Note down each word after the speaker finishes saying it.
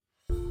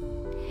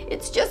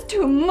It's just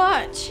too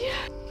much.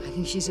 I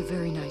think she's a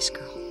very nice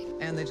girl.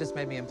 And they just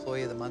made me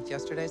Employee of the Month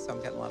yesterday, so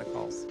I'm getting a lot of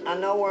calls. I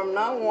know where I'm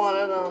not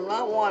wanted, and I'm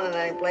not wanted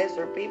any place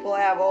where people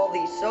have all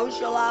these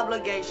social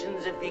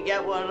obligations, if you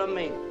get what I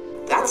mean.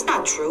 That's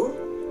not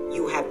true.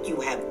 You have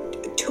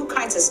two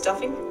kinds of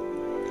stuffing.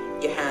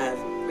 You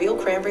have real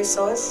cranberry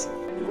sauce.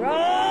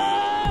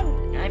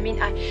 Run! I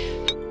mean, I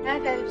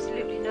have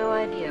absolutely no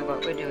idea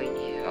what we're doing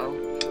here, or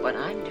what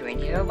I'm doing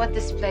here, or what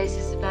this place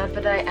is about,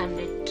 but I am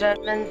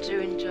determined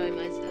to enjoy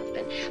myself,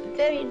 and I'm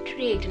very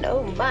intrigued, and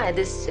oh my,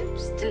 this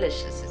soup's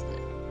delicious, isn't it?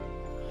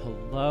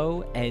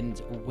 Hello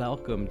and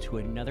welcome to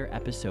another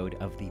episode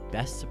of the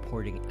Best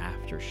Supporting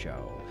After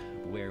Show,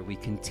 where we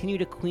continue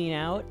to clean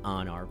out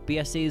on our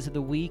BSAs of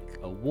the week,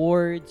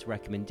 awards,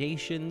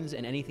 recommendations,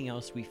 and anything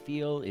else we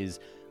feel is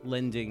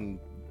lending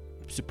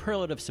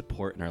superlative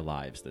support in our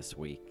lives this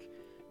week.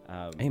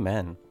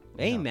 Amen.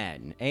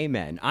 Amen.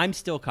 Amen. I'm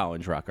still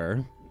Colin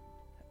Drucker.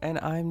 And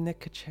I'm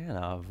Nick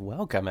Kachanov.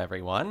 Welcome,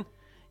 everyone.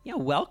 Yeah,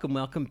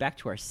 welcome back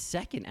to our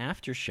second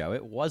after show.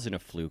 It wasn't a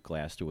fluke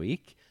last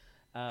week.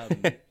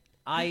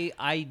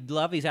 I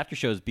love these after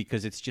shows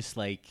because it's just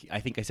like, I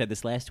think I said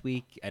this last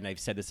week, and I've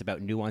said this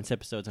about Nuance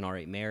episodes on All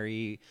Right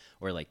Mary,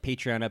 or like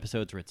Patreon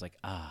episodes where it's like,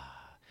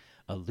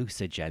 a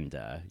loose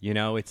agenda. You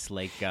know, it's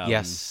like...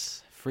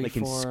 yes,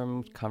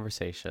 free-form like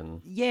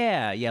conversation.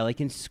 Yeah,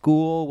 like in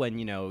school when,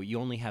 you know, you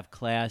only have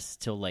class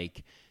till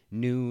like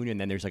noon,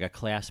 and then there's like a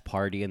class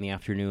party in the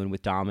afternoon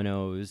with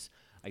Domino's.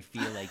 I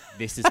feel like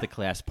this is the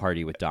class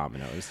party with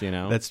Domino's, you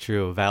know? That's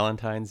true.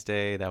 Valentine's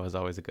Day, that was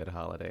always a good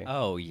holiday.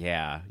 Oh,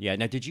 yeah.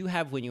 Now, did you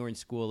have, when you were in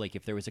school, like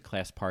if there was a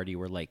class party,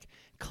 were like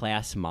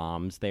class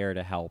moms there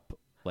to help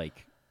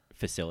like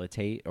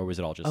facilitate, or was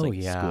it all just like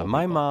school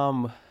my people?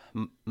 mom,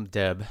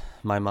 Deb,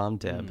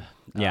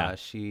 Yeah.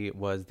 she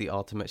was the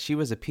ultimate. She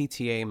was a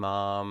PTA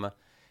mom.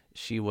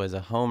 She was a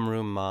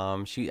homeroom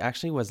mom. She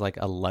actually was like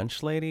a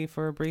lunch lady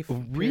for a brief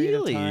period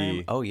of time.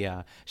 Really? Oh,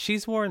 yeah.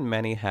 She's worn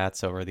many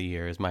hats over the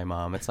years, my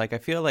mom. It's like, I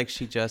feel like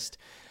she just...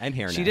 And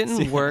hairnets. She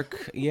didn't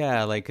work...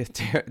 Yeah, like...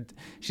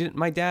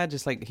 My dad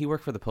just like... He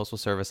worked for the Postal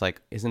Service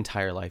like his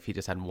entire life. He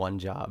just had one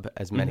job,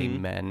 as many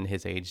men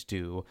his age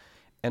do.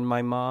 And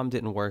my mom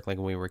didn't work like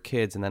when we were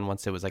kids. And then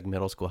once it was like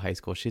middle school, high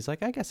school, she's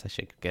like, I guess I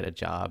should get a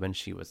job. And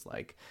she was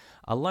like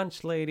a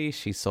lunch lady.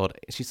 She sold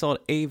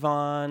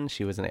Avon.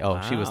 She was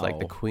she was like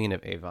the queen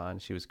of Avon.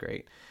 She was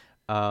great.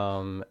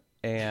 And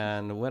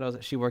what else?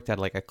 She worked at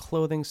like a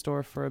clothing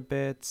store for a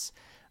bit.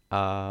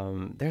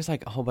 There's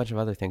like a whole bunch of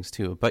other things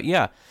too. But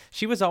yeah,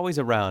 she was always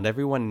around.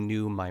 Everyone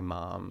knew my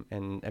mom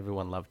and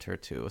everyone loved her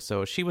too.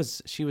 So she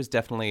was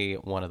definitely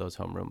one of those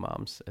homeroom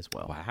moms as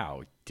well.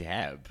 Wow,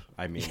 Deb.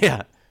 I mean...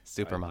 Yeah.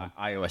 Super mom.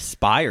 I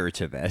aspire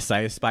to this.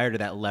 I aspire to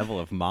that level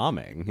of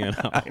momming, you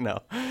know? I know.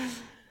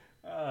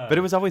 But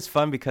it was always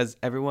fun because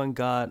everyone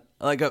got,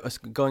 like,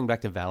 going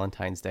back to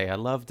Valentine's Day, I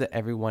loved that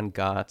everyone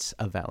got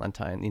a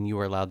Valentine and you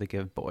were allowed to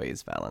give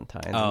boys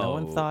Valentines. And no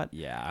one thought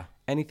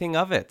anything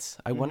of it.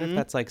 I wonder if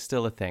that's, like,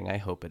 still a thing. I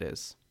hope it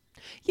is.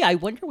 Yeah, I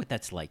wonder what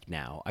that's like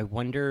now. I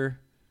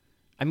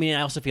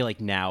also feel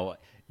like now,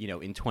 you know,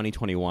 in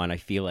 2021, I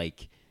feel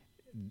like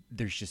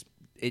there's just...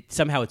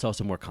 somehow it's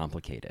also more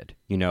complicated,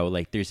 you know,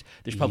 like there's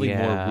probably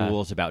more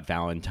rules about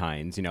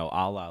Valentine's, you know,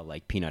 a la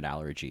like peanut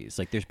allergies.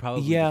 Like there's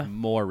probably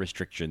more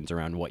restrictions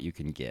around what you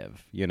can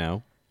give, you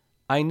know?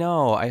 I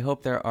know. I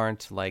hope there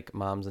aren't like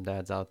moms and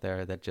dads out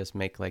there that just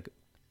make like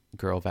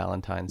girl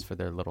Valentines for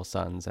their little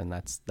sons. And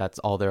that's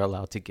all they're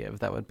allowed to give.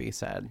 That would be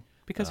sad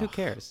because who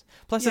cares?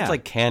 Plus it's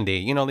like candy,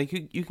 you know, like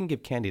you can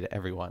give candy to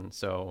everyone.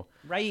 So,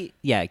 right.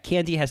 Yeah.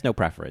 Candy has no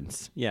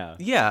preference. Yeah.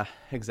 Yeah,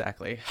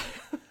 exactly.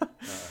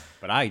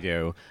 But I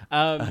do.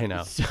 I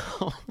know. So,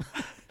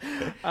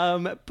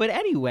 but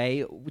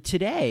anyway,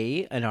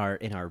 today in our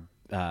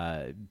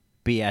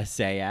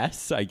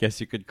BSAS, I guess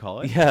you could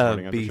call it. Yeah,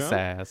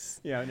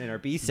 BSAS. Yeah, in our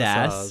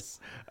BSAS,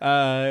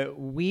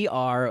 we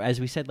are, as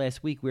we said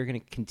last week, we're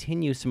going to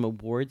continue some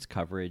awards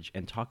coverage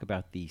and talk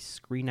about the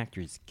Screen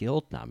Actors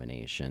Guild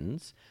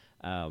nominations.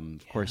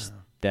 Of course,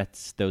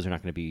 those are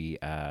not going to be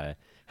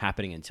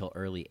happening until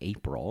early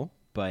April,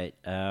 but.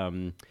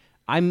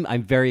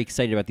 I'm very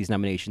excited about these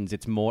nominations. I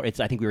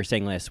think we were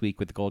saying last week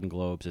with the Golden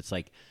Globes, it's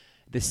like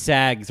the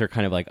SAGs are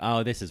kind of like,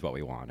 oh, this is what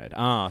we wanted.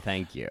 Oh,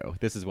 thank you.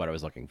 This is what I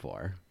was looking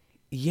for.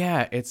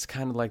 Yeah, it's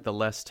kind of like the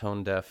less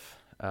tone-deaf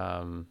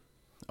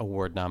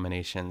award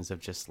nominations of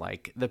just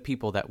like the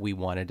people that we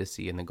wanted to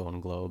see in the Golden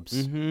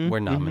Globes were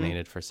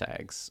nominated for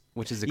SAGs,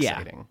 which is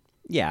exciting.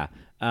 Yeah.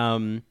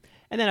 And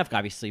then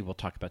obviously we'll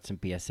talk about some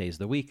BSAs of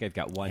the week. I've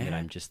got one that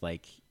I'm just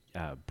like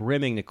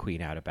brimming the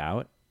queen out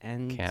about.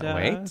 And can't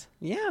wait.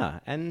 Yeah,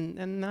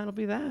 and that'll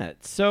be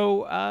that.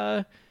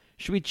 So,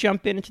 should we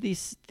jump into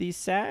these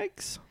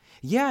SAGs?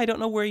 Yeah, I don't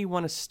know where you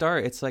want to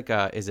start. It's like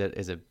is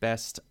it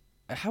best?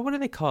 What do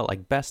they call it?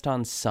 Like best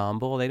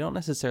ensemble? They don't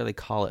necessarily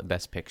call it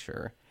best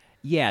picture.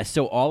 Yeah,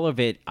 so all of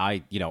it,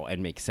 it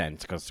makes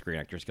sense because Screen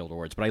Actors Guild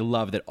Awards, but I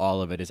love that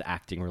all of it is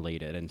acting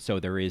related. And so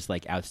there is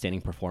like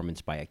outstanding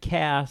performance by a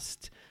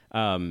cast,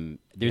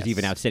 There's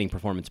even outstanding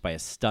performance by a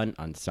stunt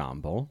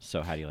ensemble.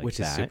 So how do you like Which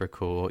that? is super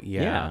cool.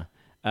 Yeah.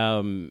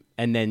 And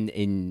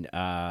then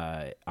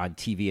on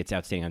TV, it's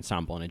outstanding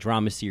ensemble in a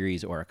drama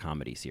series or a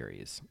comedy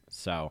series.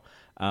 So,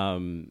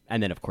 and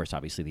then of course,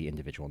 obviously the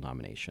individual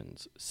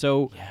nominations.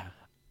 So,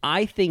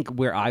 I think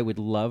where I would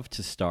love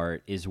to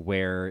start is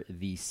where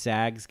the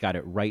SAGs got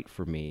it right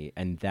for me,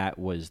 and that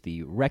was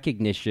the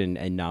recognition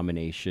and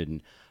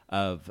nomination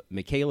of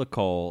Michaela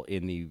Cole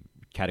in the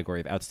category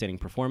of outstanding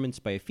performance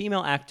by a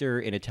female actor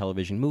in a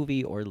television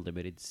movie or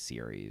limited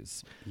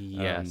series.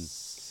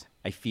 Yes.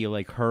 I feel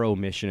like her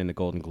omission in the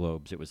Golden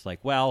Globes, it was like,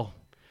 well,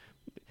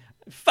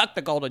 fuck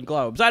the Golden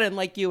Globes. I didn't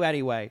like you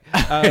anyway. You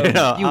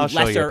I'll show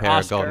you lesser a pair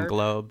Oscar. of Golden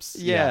Globes.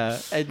 Yeah.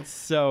 And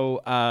so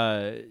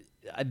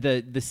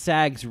the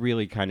SAGs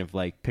really kind of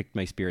like picked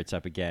my spirits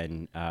up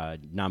again,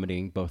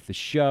 nominating both the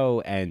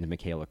show and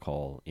Michaela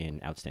Cole in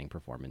outstanding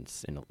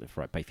performance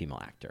by female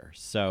actor.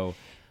 So,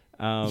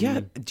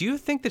 Do you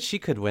think that she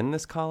could win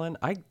this, Colin?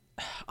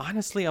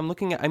 Honestly, I'm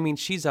looking at. I mean,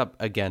 she's up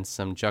against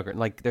some juggernaut.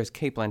 Like, there's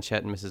Kate Blanchett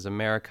and Mrs.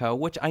 America,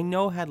 which I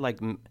know had like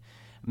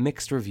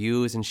mixed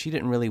reviews, and she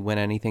didn't really win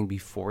anything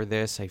before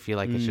this. I feel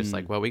like it's just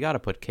like, well, we got to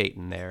put Kate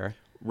in there.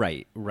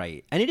 Right.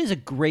 And it is a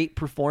great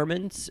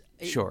performance.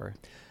 Sure.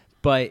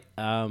 But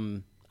I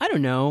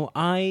don't know.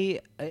 I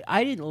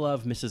didn't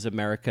love Mrs.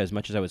 America as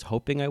much as I was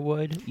hoping I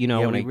would. You know,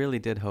 Yeah, when we really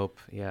did hope.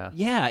 Yeah.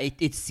 Yeah,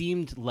 it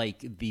seemed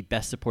like the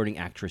best supporting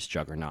actress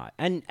juggernaut,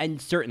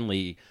 and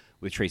certainly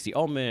with Tracy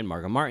Ullman,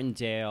 Margot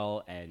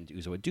Martindale, and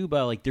Uzo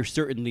Aduba, like there's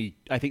certainly,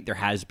 I think there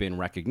has been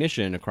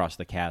recognition across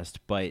the cast,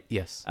 but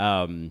Yes.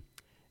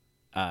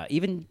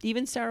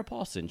 even Sarah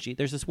Paulson,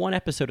 there's this one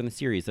episode in the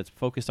series that's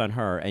focused on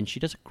her, and she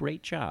does a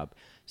great job.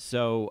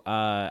 So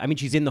I mean,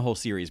 she's in the whole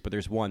series, but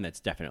there's one that's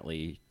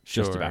definitely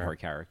just about her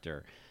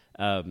character.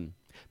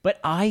 But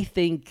I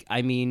think,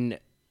 I mean,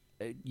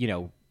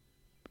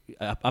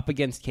 up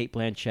against Kate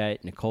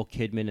Blanchett, Nicole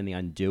Kidman in The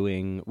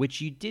Undoing,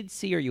 which you did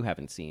see or you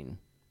haven't seen.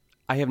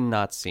 I have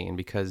not seen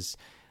because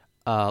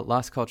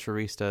Las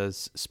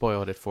Culturistas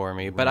spoiled it for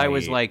me. But I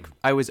was Right. like,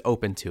 I was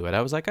open to it.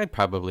 I was like, I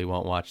probably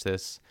won't watch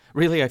this.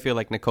 Really, I feel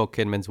like Nicole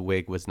Kidman's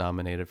wig was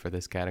nominated for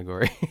this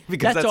category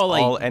because that's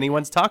all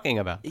anyone's talking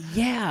about.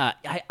 Yeah,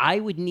 I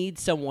would need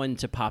someone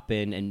to pop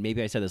in, and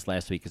maybe I said this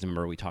last week because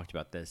remember we talked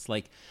about this.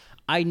 Like,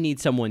 I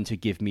need someone to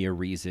give me a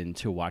reason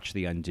to watch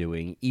The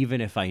Undoing, even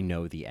if I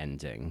know the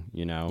ending,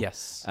 you know?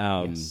 Yes.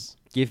 Yes.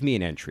 Give me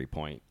an entry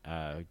point.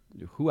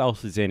 Who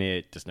else is in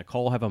it? Does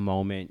Nicole have a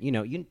moment? You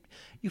know, you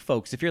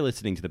folks, if you're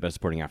listening to the Best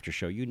Supporting After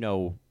Show, you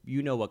know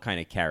what kind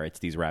of carrots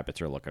these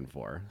rabbits are looking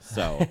for.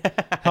 So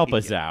help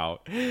us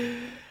out.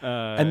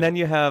 And then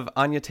you have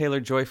Anya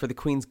Taylor-Joy for The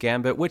Queen's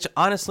Gambit, which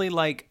honestly,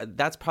 like,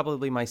 that's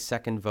probably my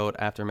second vote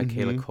after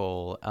Michaela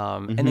Cole.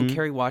 And then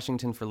Kerry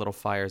Washington for Little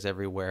Fires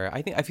Everywhere.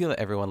 I feel that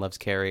everyone loves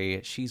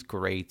Kerry. She's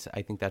great.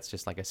 I think that's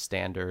just like a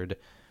standard.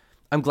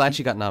 I'm glad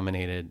she got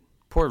nominated.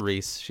 Poor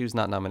Reese. She was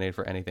not nominated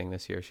for anything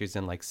this year. She's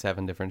in like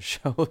 7 different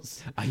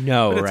shows. I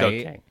know, But it's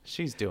right? okay.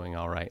 She's doing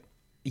all right.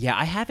 Yeah,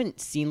 I haven't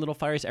seen Little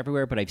Fires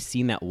Everywhere, but I've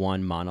seen that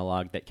one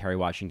monologue that Kerry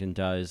Washington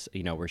does,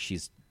 you know, where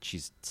she's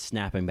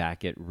snapping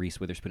back at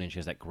Reese Witherspoon, and she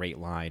has that great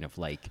line of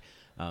like,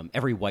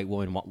 every white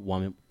woman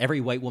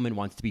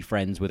wants to be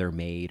friends with her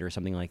maid or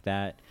something like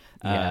that.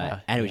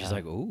 And it was just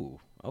like, ooh,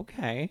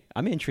 okay,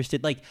 I'm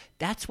interested. Like,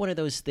 that's one of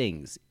those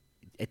things.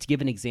 To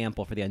give an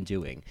example for The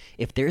Undoing,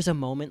 if there's a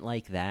moment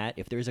like that,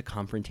 if there's a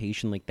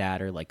confrontation like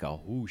that, or like a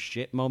 "oh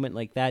shit" moment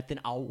like that, then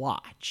I'll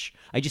watch.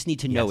 I just need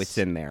to know it's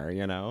in there,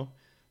 you know?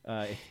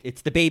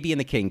 It's the baby and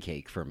the king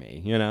cake for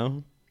me, you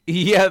know?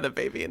 Yeah, the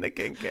baby and the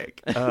king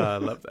cake. I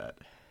love that.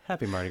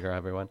 Happy Mardi Gras,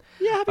 everyone.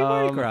 Yeah, happy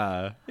Mardi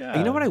Gras. Yeah.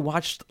 You know what I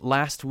watched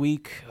last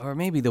week, or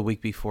maybe the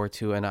week before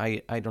too, and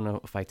I don't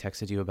know if I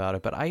texted you about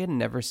it, but I had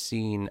never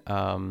seen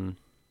the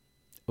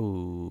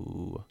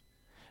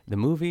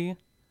movie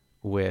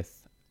with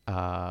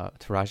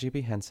Taraji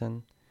P.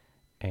 Henson,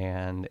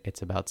 and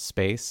it's about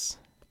space.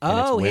 and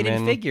it's Oh, Hidden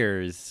women.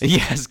 Figures.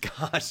 Yes,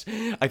 gosh.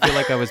 I feel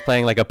like I was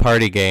playing like a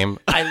party game.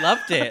 I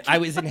loved it. I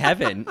was in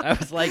heaven. I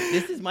was like,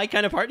 this is my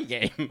kind of party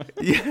game.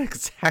 Yeah,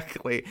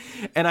 exactly.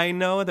 And I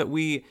know that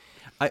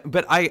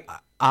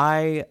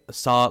I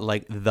saw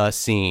like the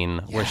scene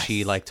where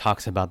she like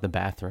talks about the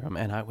bathroom,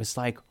 and I was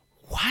like,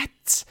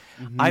 what?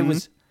 I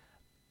was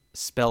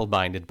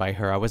spellbinded by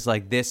her. I was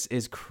like, this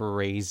is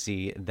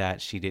crazy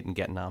that she didn't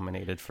get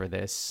nominated for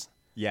this.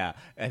 Yeah,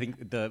 I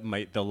think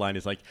the line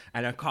is like,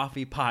 and a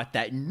coffee pot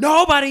that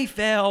nobody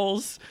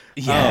fills.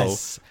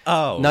 Yes.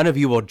 Oh. None of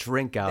you will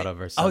drink out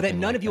of, or something. Oh, that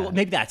none of you will,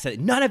 maybe that's it.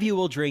 None of you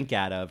will drink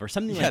out of, or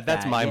something like that. Yeah,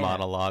 that's my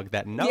monologue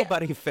that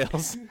nobody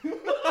fills.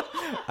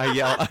 I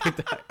yell,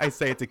 I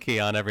say it to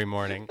Keon every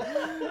morning.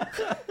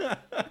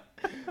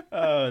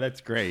 Oh,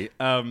 that's great.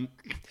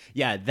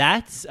 Yeah,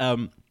 that's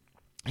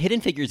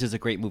Hidden Figures is a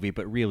great movie,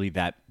 but really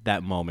that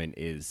moment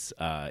is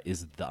the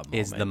moment.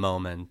 Is the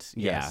moment.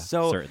 Yes. Yeah,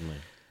 So certainly.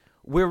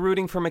 we're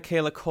rooting for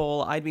Michaela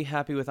Cole. I'd be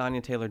happy with Anya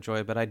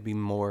Taylor-Joy, but I'd be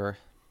more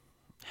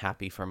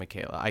happy for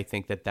Michaela. I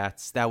think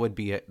that would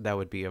be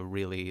a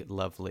really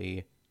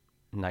lovely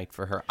night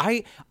for her.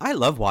 I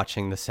love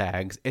watching the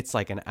SAGs. It's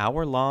like an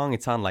hour long.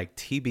 It's on like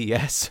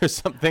TBS or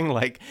something.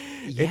 Like,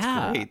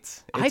 Yeah.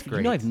 it's great. It's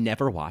great. I've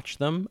never watched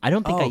them. I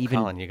don't think Oh, I even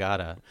Colin, you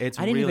gotta. It's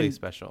I didn't really even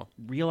special.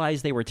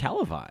 realize they were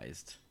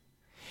televised.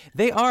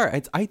 They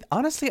are. I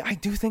honestly, I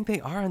do think they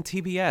are on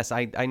TBS.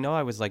 I know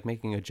I was like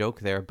making a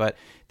joke there, but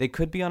they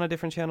could be on a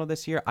different channel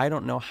this year. I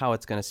don't know how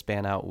it's going to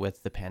span out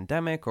with the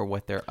pandemic or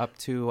what they're up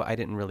to. I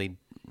didn't really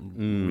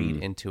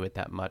read into it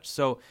that much.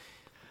 So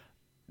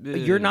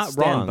You're not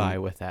stand wrong. by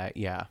with that.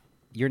 Yeah.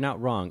 You're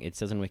not wrong. It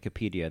says on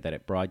Wikipedia that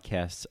it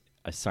broadcasts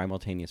a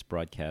simultaneous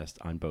broadcast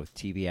on both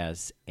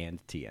TBS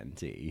and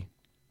TNT.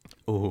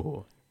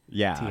 Ooh.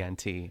 Yeah.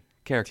 TNT.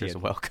 Characters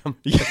welcome.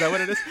 Is that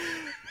what it is?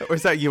 Or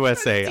is that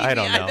USA? I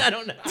don't know. I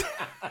don't know.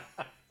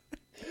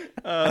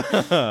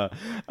 I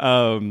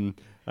don't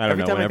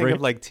Every know. time I Whenever think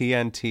of like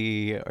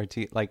TNT or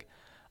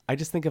I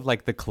just think of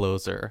like The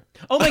Closer.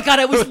 Oh my God,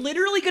 I was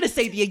literally going to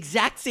say the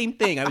exact same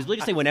thing. I was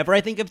literally saying whenever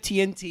I think of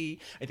TNT,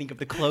 I think of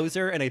The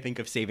Closer and I think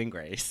of Saving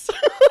Grace.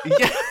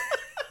 Yeah.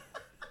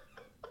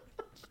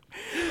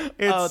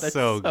 It's that's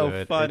so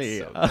good. funny.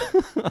 It's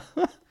so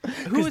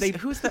good.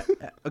 Who's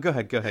that? Oh, go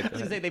ahead. I was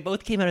gonna say, they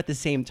both came out at the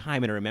same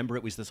time, and I remember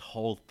it was this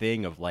whole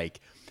thing of like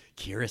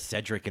Kira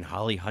Sedgwick and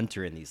Holly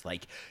Hunter in these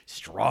like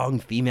strong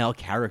female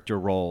character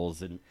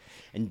roles, and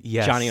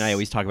Yes. Johnny and I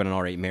always talk about in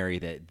All Right Mary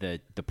the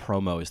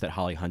promos that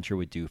Holly Hunter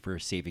would do for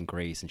Saving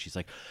Grace, and she's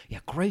like, yeah,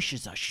 Grace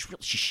is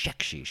she's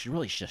sexy, she's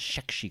really just a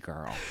sexy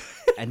girl,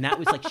 and that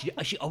was like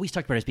she always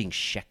talked about her as being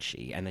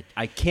sexy, and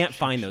I can't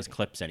find those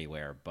clips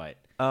anywhere, but.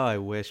 Oh, I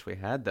wish we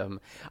had them.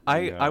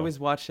 I was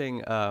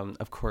watching,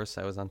 of course,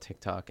 I was on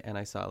TikTok, and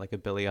I saw like a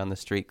Billy on the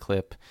Street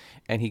clip,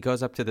 and he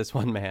goes up to this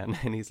one man,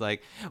 and he's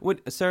like,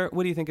 "Sir,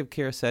 what do you think of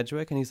Kira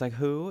Sedgwick?" And he's like,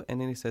 "Who?" And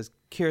then he says,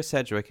 "Kira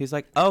Sedgwick." He's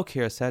like, "Oh,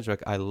 Kira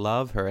Sedgwick, I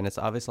love her." And it's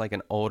obviously like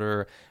an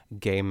older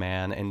gay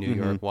man in New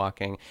York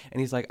walking, and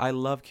he's like, "I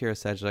love Kira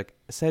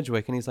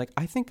Sedgwick." And he's like,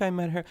 "I think I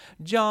met her,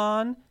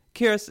 John."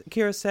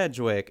 Kira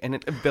Sedgwick.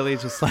 And Billy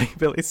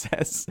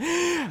says,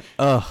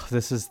 "Oh,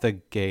 this is the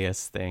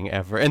gayest thing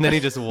ever." And then he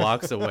just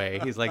walks away.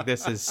 He's like,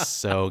 "This is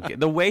so gay."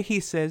 The way he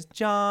says,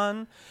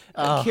 "John,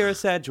 Kira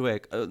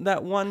Sedgwick,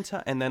 that one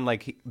time." And then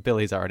like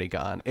Billy's already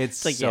gone.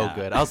 It's like, so yeah.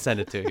 good. I'll send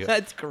it to you.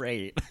 That's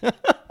great.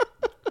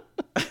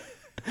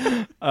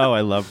 Oh, I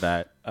love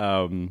that.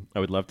 I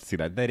would love to see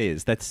that.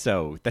 That's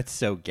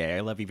so gay. I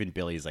love even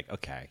Billy's like,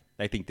 okay,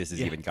 I think this has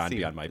even gone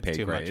beyond my pay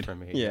too grade. much for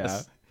me. Yeah.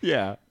 Yes.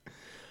 Yeah.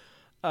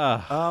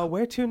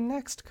 Where to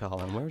next,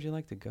 Colin? Where would you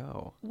like to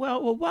go?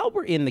 Well, while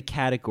we're in the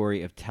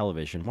category of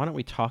television, why don't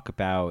we talk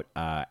about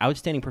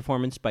outstanding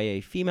performance by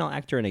a female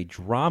actor in a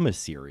drama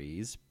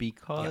series?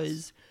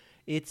 Because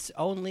it's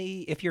only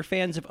if you're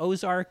fans of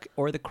Ozark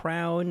or The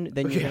Crown,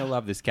 then you're gonna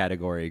love this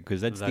category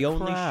because that's the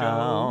only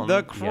show.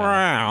 The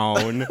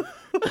Crown.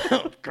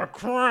 The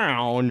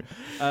Crown.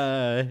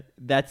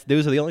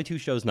 Those are the only two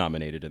shows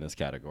nominated in this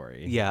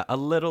category. Yeah, a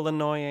little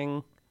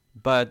annoying,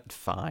 but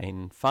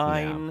fine.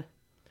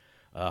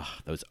 Yeah.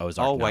 Those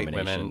Ozark All white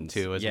nominations. women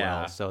too as Yeah.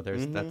 well. So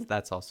there's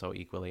that's also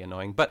equally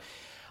annoying. But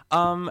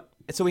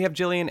so we have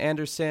Gillian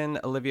Anderson,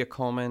 Olivia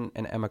Colman,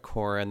 and Emma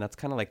Corrin. That's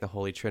kind of like the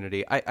Holy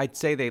Trinity. I'd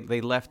say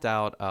they left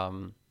out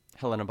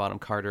Helena Bonham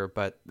Carter,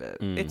 but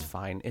it's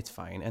fine. It's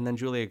fine. And then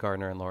Julia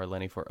Gardner and Laura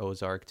Linney for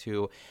Ozark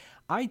too.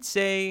 I'd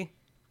say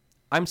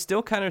I'm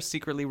still kind of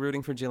secretly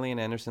rooting for Gillian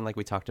Anderson, like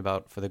we talked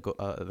about for the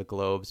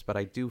Globes. But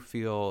I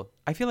feel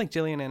like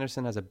Gillian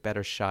Anderson has a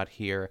better shot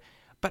here.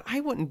 But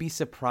I wouldn't be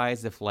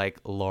surprised if, like,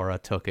 Laura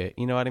took it.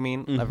 You know what I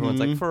mean? Everyone's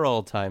like, for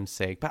old time's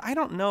sake. But I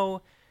don't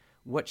know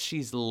what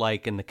she's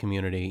like in the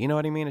community. You know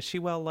what I mean? Is she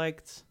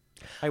well-liked?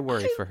 I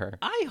worry for her.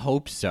 I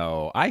hope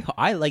so.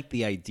 I like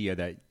the idea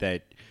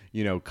that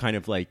you know, kind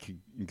of like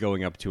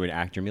going up to an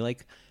actor and be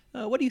like,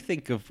 what do you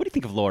think of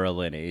Laura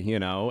Linney? You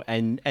know,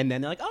 and then they're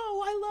like,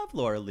 oh, I love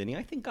Laura Linney.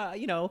 I think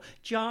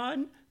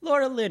John,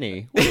 Laura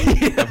Linney. What do you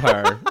think of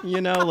her?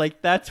 You know,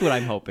 like that's what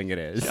I'm hoping it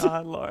is.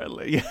 John Laura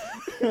Linney.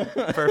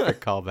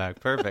 Perfect callback.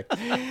 Perfect.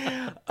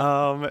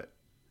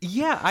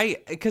 Yeah,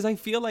 because I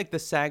feel like the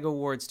SAG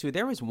Awards too.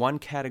 There was one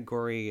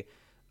category.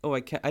 Oh,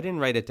 I didn't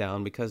write it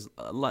down because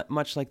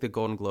much like the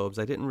Golden Globes,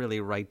 I didn't really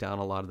write down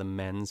a lot of the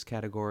men's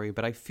category.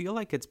 But I feel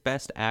like it's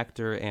Best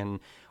Actor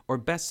or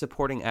Best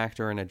Supporting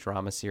Actor in a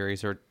Drama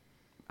Series or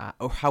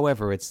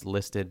however it's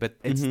listed. But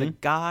it's the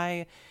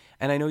guy,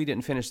 and I know you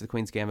didn't finish The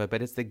Queen's Gambit,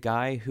 but it's the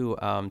guy who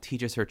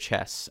teaches her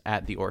chess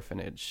at the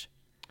orphanage.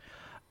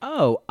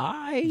 Oh,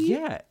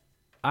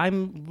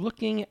 I'm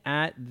looking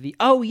at the.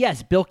 Oh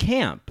yes, Bill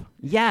Camp.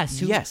 Yes,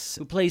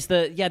 who plays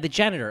the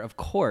janitor? Of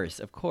course.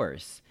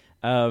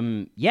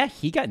 Yeah,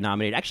 he got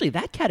nominated. Actually,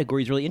 that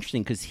category is really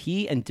interesting because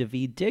he and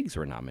Daveed Diggs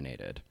were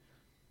nominated.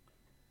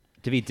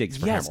 Daveed Diggs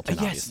for Hamilton,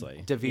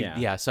 obviously. Daveed.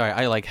 Yeah, sorry,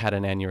 I like had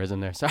an aneurysm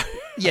there. Sorry.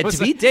 Yeah,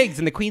 Daveed Diggs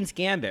in The Queen's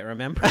Gambit.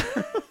 Remember?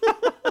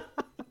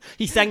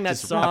 He sang that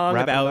song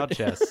rap about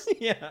chess.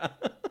 Yeah.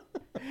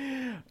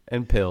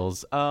 and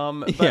pills.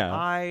 But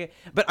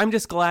I'm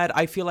just glad.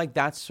 I feel like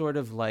that's sort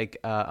of like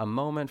a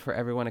moment for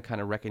everyone to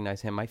kind of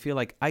recognize him. I feel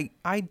like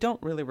I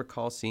don't really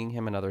recall seeing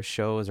him in other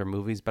shows or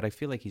movies, but I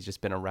feel like he's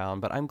just been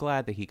around. But I'm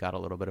glad that he got a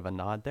little bit of a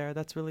nod there.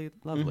 That's really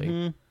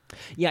lovely.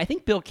 Yeah, I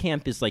think Bill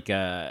Camp is like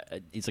a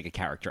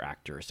character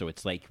actor. So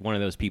it's like one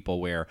of those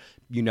people where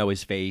you know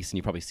his face and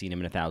you've probably seen him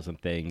in 1,000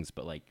 things,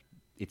 but like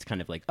it's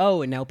kind of like,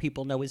 oh, and now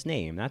people know his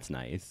name. That's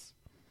nice.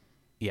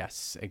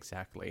 Yes,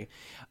 exactly.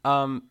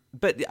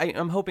 But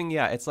I'm hoping,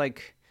 it's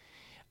like,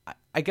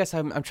 I guess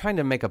I'm trying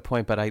to make a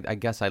point, but I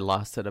guess I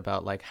lost it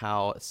about like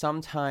how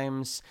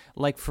sometimes,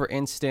 like for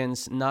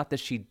instance, not that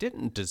she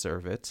didn't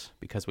deserve it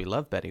because we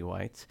love Betty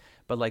White,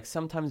 but like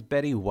sometimes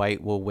Betty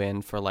White will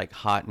win for like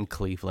Hot in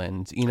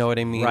Cleveland. You know what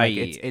I mean? Right.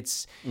 Like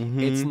it's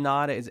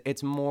not,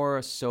 it's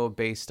more so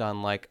based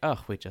on like,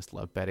 oh, we just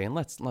love Betty and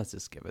let's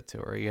just give it to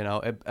her, you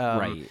know?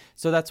 Right.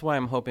 So that's why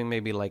I'm hoping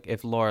maybe like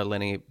if Laura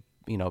Linney,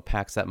 you know,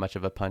 packs that much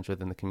of a punch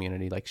within the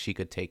community, like she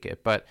could take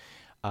it. But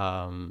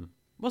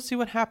we'll see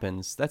what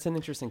happens. That's an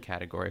interesting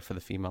category for the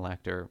female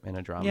actor in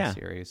a drama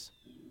series.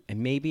 And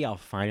maybe I'll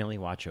finally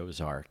watch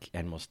Ozark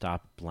and we'll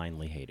stop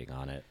blindly hating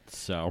on it.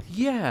 So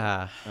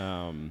yeah.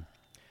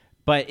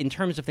 But in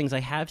terms of things I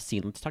have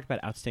seen, let's talk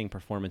about outstanding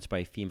performance by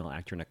a female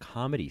actor in a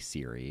comedy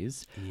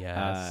series.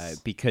 Yes.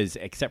 Because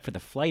except for The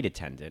Flight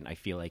Attendant, I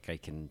feel like I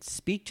can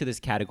speak to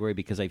this category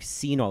because I've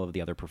seen all of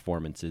the other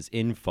performances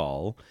in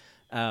full.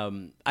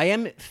 I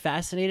am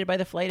fascinated by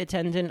The Flight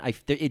Attendant.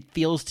 It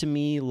feels to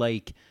me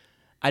like,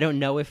 I don't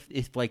know if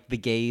like the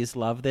gays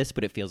love this,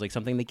 but it feels like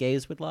something the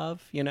gays would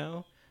love, you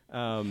know?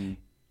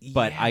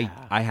 But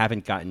I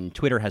haven't gotten,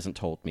 Twitter hasn't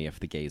told me if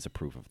the gays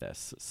approve of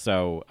this.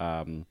 So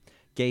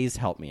gays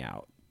help me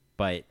out.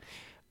 But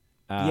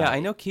I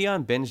know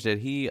Keon binged it.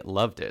 He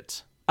loved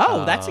it.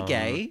 Oh, that's a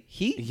gay.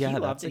 He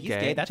loved it. He's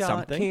gay. That's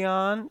something.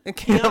 Keon,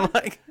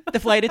 like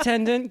The Flight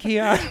Attendant,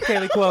 Keon.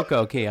 Kaylee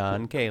Cuoco,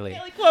 Keon, Kaylee.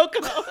 Kaylee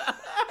Cuoco.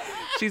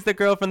 She's the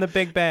girl from The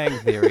Big Bang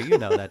Theory. You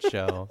know that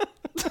show.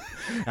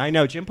 I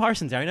know. Jim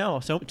Parsons. I know.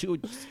 So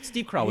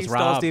Steve Carell was he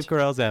robbed. Stole Steve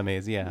Carell's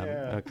Emmys.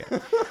 Yeah. Okay.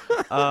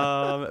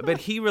 But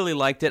he really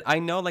liked it. I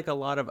know like a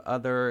lot of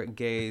other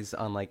gays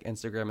on like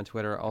Instagram and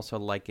Twitter are also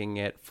liking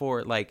it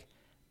for like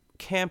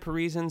camp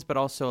reasons, but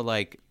also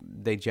like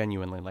they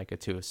genuinely like it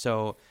too.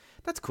 So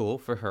that's cool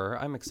for her.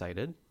 I'm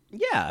excited.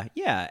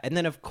 Yeah. And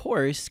then, of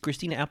course,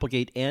 Christina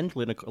Applegate and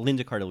Linda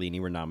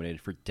Cardellini were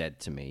nominated for Dead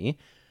to Me,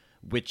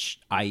 which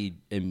I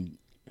am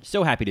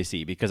so happy to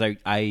see because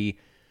I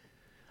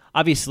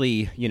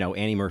obviously, you know,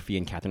 Annie Murphy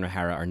and Catherine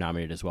O'Hara are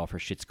nominated as well for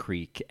Schitt's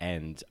Creek,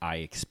 and I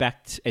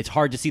expect it's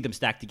hard to see them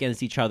stacked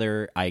against each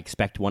other. I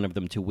expect one of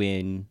them to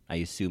win. I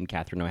assume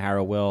Catherine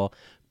O'Hara will,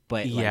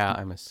 but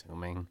I'm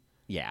assuming.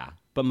 Yeah,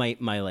 but my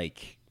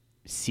like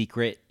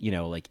secret, you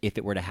know, like if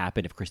it were to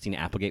happen, if Christina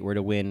Applegate were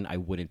to win, I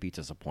wouldn't be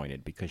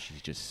disappointed because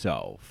she's just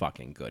so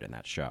fucking good in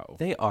that show.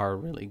 They are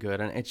really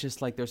good, and it's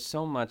just like there's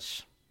so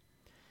much.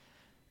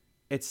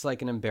 It's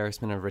like an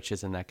embarrassment of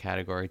riches in that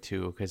category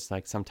too, because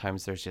like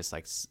sometimes there's just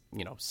like,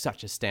 you know,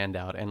 such a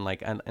standout, and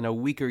like in a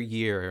weaker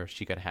year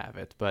she could have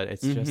it, but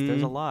it's just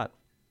there's a lot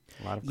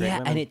of great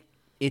women. And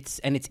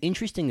it's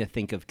interesting to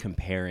think of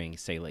comparing,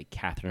 say, like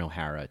Catherine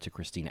O'Hara to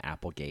Christina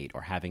Applegate,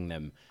 or having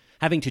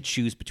to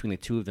choose between the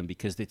two of them,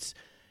 because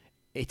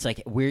it's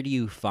like, where do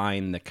you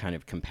find the kind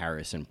of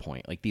comparison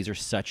point? Like these are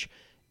such,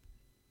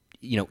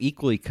 you know,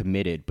 equally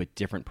committed but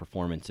different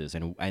performances,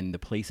 and the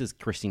places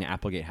Christina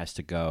Applegate has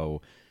to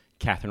go,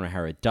 Catherine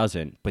O'Hara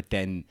doesn't. But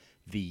then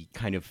the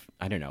kind of,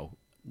 I don't know,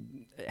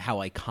 how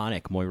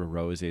iconic Moira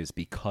Rose is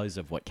because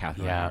of what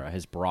Catherine O'Hara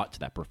has brought to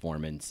that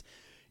performance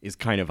is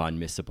kind of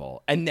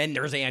unmissable. And then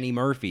there's Annie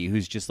Murphy,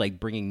 who's just like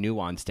bringing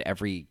nuance to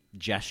every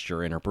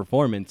gesture in her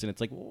performance, and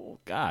it's like, oh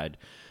God.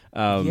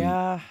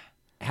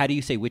 How do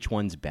you say which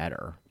one's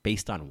better?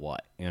 Based on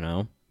what, you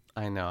know?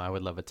 I know. I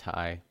would love a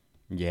tie.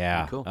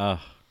 Yeah. Cool.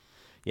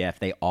 Yeah, if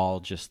they all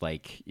just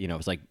like, you know, it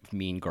was like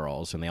Mean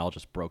Girls, and they all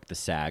just broke the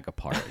SAG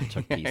apart and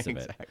took a piece of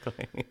it.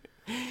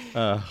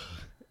 Exactly.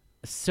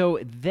 So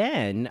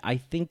then I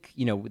think,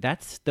 you know,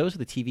 those are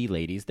the TV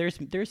ladies.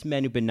 There's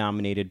men who've been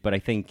nominated, but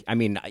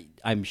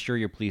I'm sure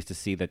you're pleased to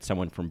see that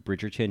someone from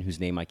Bridgerton, whose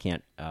name I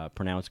can't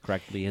pronounce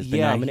correctly, has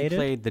been nominated. He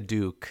played the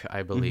Duke,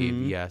 I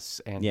believe.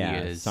 Yes, and he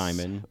is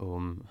Simon.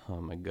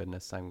 Oh my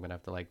goodness, I'm gonna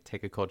have to like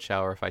take a cold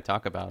shower if I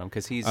talk about him,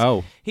 because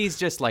he's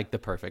just like the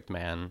perfect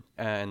man,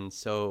 and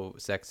so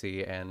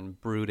sexy and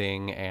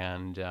brooding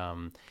and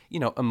you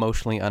know,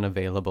 emotionally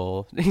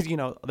unavailable. He's, you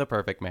know, the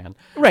perfect man.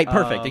 Right,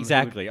 perfect,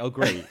 exactly. Oh,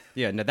 great.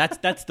 Yeah, no,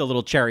 that's the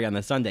little cherry on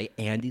the sundae.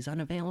 And he's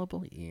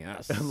unavailable.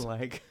 Yes, I'm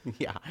like,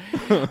 yeah,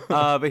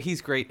 but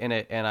he's great in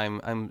it, and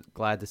I'm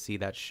glad to see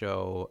that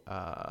show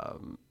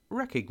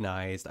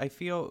recognized. I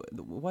feel,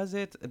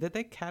 did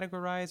they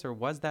categorize, or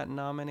was that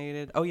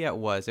nominated? Oh yeah, it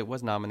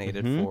was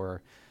nominated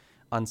for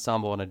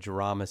ensemble in a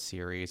drama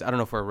series. I don't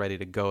know if we're ready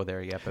to go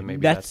there yet, but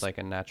maybe that's like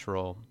a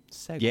natural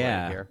segue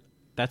here.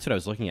 That's what I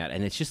was looking at,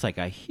 and it's just like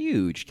a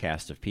huge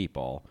cast of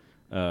people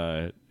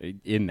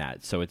in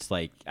that. So it's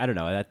like, I don't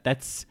know,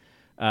 that's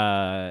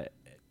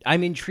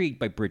I'm intrigued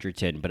by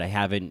Bridgerton, but I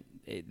haven't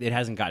it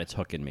hasn't got its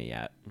hook in me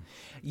yet.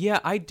 Yeah,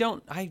 I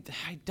don't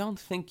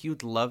think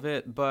you'd love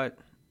it, but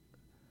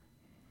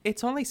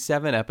it's only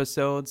 7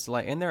 episodes,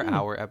 and they're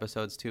hour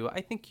episodes too.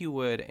 I think you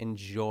would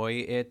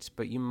enjoy it,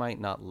 but you might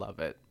not love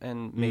it,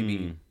 and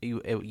maybe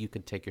you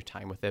could take your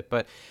time with it.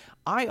 But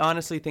I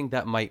honestly think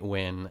that might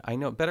win. I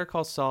know Better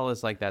Call Saul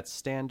is like that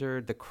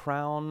standard. The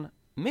Crown,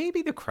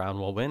 maybe The Crown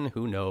will win.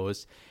 Who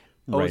knows?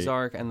 Right.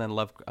 Ozark, and then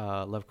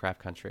Lovecraft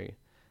Country,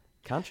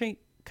 County.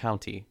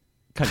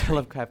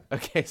 Lovecraft.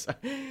 Okay, so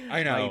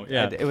I know.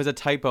 Yeah, it was a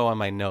typo on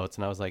my notes,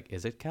 and I was like,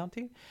 "Is it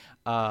County?"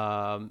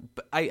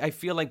 But I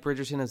feel like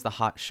Bridgerton is the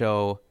hot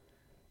show.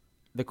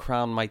 The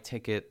Crown might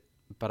take it,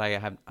 but I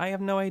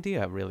have no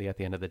idea really. At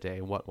the end of the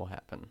day, what will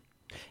happen?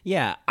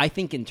 Yeah, I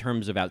think in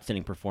terms of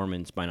outstanding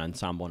performance by an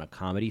ensemble in a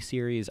comedy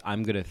series,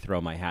 I'm gonna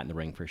throw my hat in the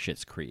ring for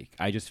Schitt's Creek.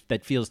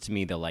 That feels to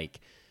me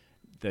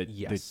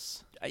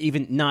Yes.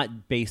 Even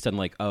not based on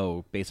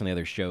based on the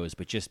other shows,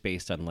 but just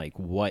based on like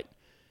what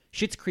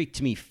Schitt's Creek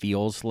to me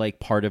feels like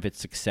part of its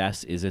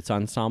success is its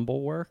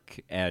ensemble work,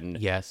 and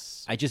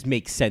Yes. it just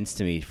makes sense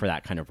to me for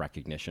that kind of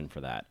recognition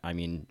for that. I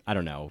mean, I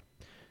don't know.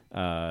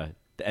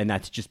 And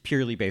that's just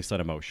purely based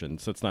on emotion.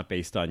 So it's not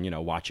based on,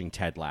 watching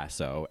Ted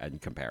Lasso and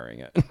comparing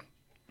it.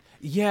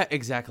 Yeah,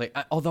 exactly.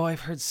 Although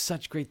I've heard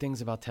such great things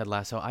about Ted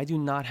Lasso. I do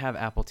not have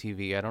Apple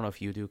TV. I don't know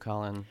if you do,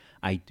 Colin.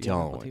 I Do you have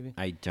Apple don't. TV?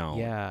 I don't.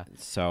 Yeah.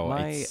 So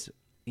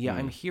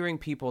I'm hearing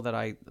people that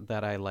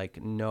I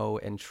like know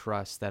and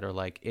trust that are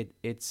like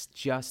it's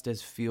just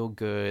as feel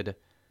good,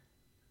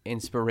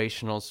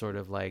 inspirational sort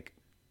of like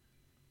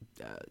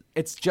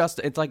it's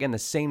like in the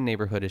same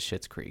neighborhood as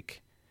Schitt's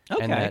Creek.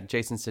 Okay. And that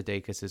Jason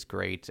Sudeikis is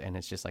great, and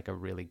it's just like a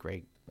really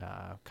great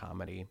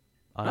comedy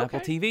on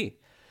Apple TV.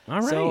 All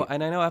right. So,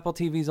 and I know Apple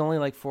TV is only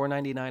like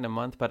 $4.99 a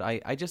month, but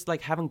I just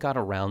like haven't got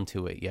around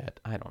to it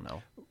yet. I don't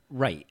know.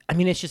 Right. I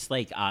mean, it's just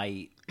like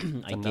I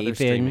another gave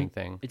streaming in.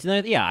 thing. It's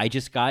another. Yeah, I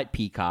just got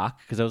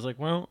Peacock because I was like,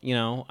 well,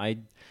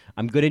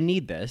 I'm gonna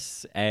need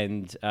this,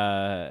 and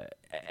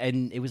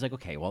it was like,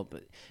 okay, well,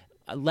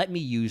 let me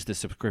use the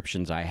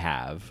subscriptions I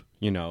have.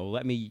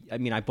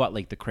 I bought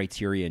like the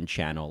Criterion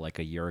channel like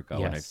a year ago,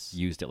 and I've Yes.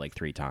 used it like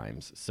 3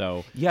 times.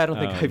 So Yeah, I don't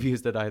think I've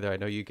used it either. I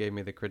know you gave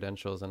me the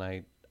credentials, and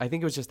I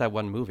think it was just that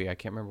one movie. I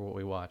can't remember what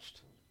we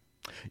watched.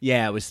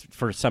 yeah, it was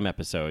for some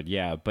episode.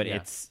 Yeah, but Yeah.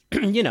 it's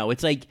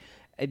it's like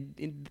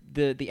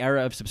the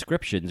era of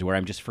subscriptions where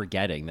I'm just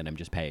forgetting that I'm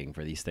just paying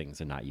for these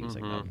things and not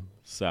using them.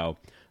 So.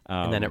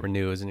 And then it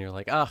renews, and you're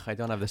like, I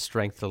don't have the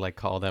strength to like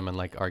call them and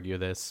like argue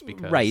this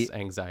because Right.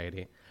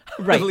 anxiety.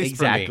 Right, At least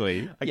for me.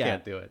 exactly. I Yeah.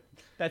 can't do it.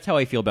 That's how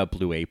I feel about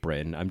Blue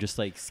Apron. I'm just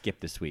like,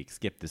 skip this week,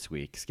 skip this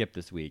week, skip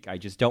this week. I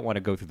just don't want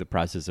to go through the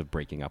process of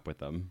breaking up with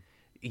them.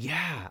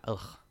 Yeah.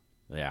 Ugh.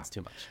 Yeah. It's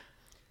too much.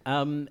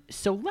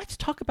 So let's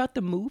talk about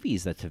the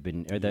movies that have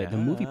been, or the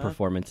movie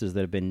performances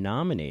that have been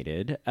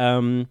nominated.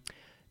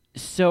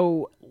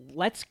 So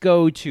let's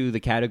go to the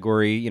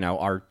category,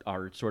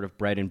 our sort of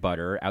bread and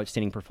butter,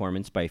 outstanding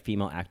performance by a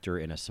female actor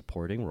in a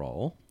supporting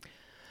role.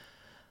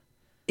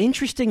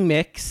 Interesting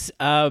mix.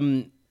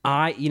 Once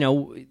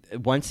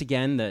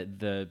again,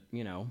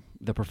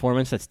 the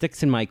performance that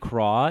sticks in my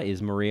craw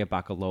is Maria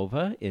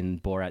Bakalova in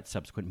Borat's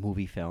subsequent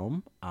movie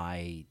film.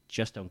 I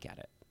just don't get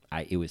it.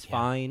 It was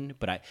fine,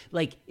 but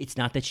it's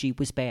not that she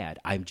was bad.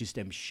 I'm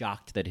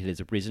shocked that it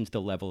has risen to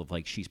the level of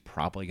like she's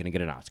probably going to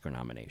get an Oscar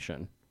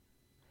nomination.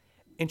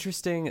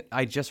 Interesting.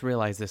 I just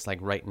realized this like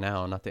right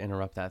now, not to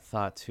interrupt that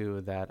thought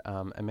too, that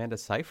Amanda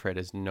Seyfried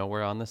is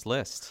nowhere on this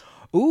list.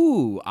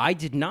 Ooh, I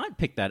did not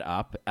pick that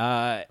up.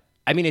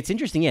 It's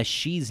interesting. Yes,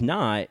 she's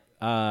not.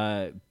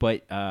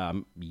 But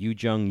Yoo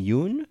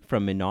Jung-yoon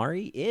from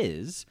Minari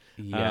is.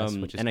 Yes,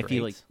 which is and I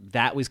feel great. like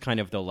that was kind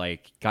of the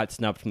got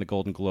snubbed from the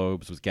Golden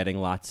Globes, was getting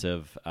lots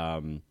of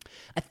it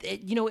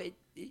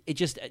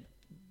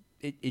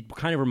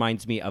kind of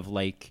reminds me of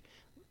like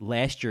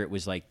last year it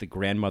was like the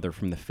grandmother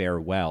from The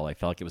Farewell. I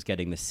felt like it was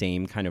getting the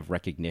same kind of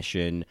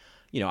recognition.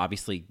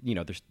 Obviously,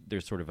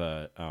 there's sort of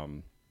a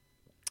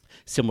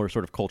similar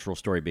sort of cultural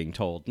story being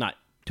told, not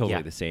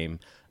totally the same.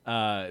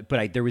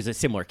 But there was a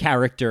similar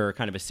character,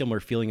 kind of a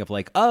similar feeling of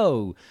like,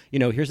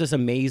 here's this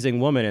amazing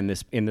woman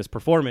in this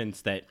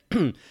performance that,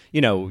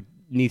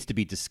 needs to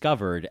be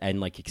discovered and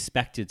like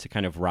expected to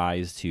kind of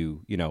rise to,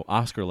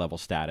 Oscar level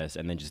status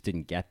and then just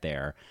didn't get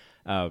there.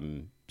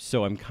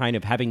 So I'm kind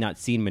of having not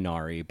seen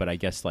Minari, but I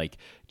guess like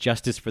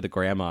justice for the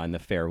grandma in The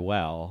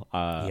Farewell.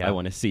 I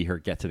want to see her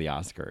get to the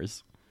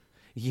Oscars.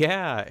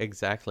 Yeah,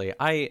 exactly.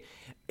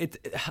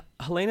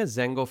 Helena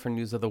Zengel for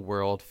News of the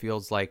World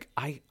feels like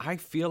I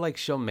feel like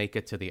she'll make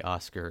it to the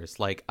Oscars.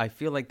 Like I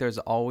feel like there's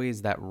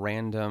always that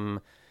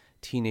random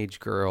teenage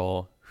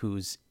girl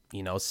who's,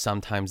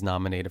 sometimes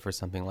nominated for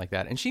something like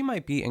that. And she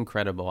might be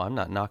incredible. I'm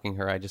not knocking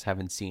her. I just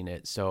haven't seen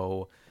it.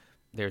 So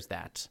there's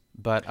that.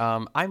 But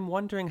I'm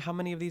wondering how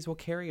many of these will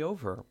carry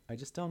over. I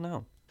just don't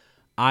know.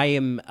 I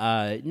am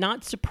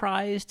not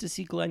surprised to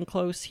see Glenn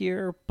Close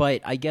here,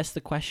 but I guess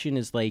the question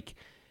is like,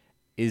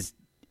 is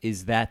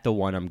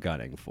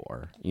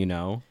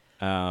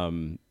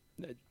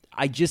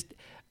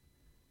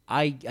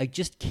I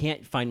just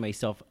can't find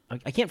myself.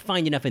 I can't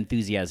find enough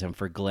enthusiasm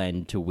for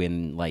Glenn to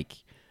win. Like,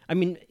 I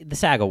mean, the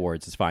SAG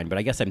Awards is fine, but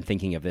I guess I'm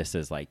thinking of this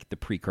as like the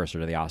precursor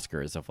to the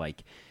Oscars of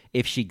like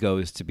if she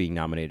goes to being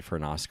nominated for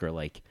an Oscar,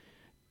 like,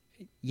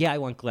 yeah, I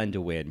want Glenn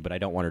to win, but I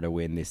don't want her to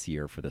win this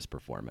year for this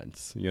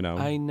performance. You know?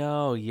 I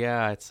know.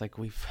 Yeah, it's like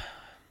we've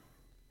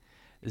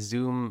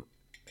zoom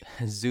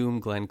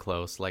Glenn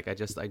Close. Like I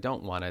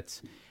don't want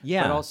it.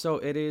 Yeah. But also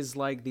it is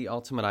like the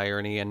ultimate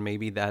irony, and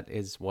maybe that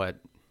is what.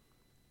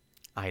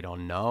 I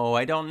don't know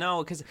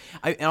because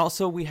and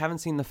also we haven't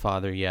seen The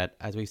Father yet.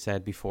 As we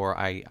said before,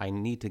 I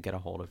need to get a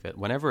hold of it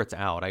whenever it's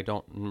out. I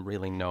don't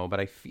really know, but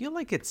I feel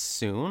like it's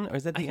soon. Or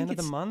is that the end of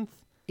the month?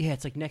 Yeah,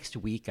 it's like next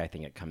week. I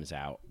think it comes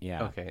out.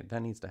 Yeah. Okay,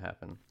 that needs to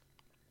happen.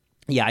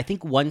 Yeah, I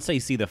think once I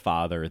see The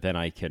Father, then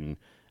I can.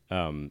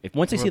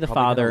 Once I see We're The probably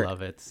Father, gonna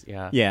love it.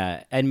 Yeah.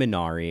 Yeah, and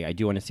Minari, I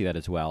do want to see that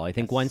as well. I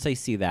think once I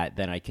see that,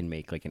 then I can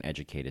make like an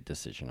educated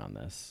decision on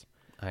this.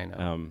 I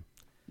know.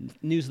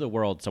 News of the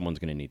World, someone's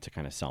going to need to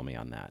kind of sell me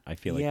on that. I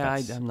feel like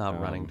I'm not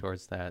running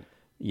towards that.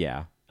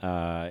 Yeah,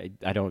 I'm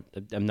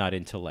not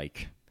into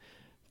like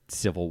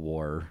Civil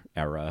War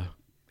era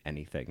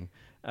anything.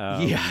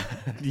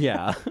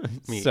 Yeah.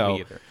 Me So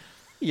either.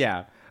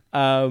 yeah.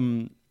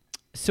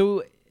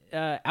 So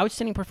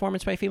outstanding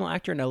performance by a female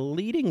actor in a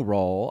leading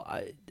role,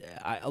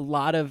 a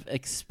lot of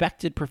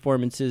expected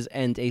performances,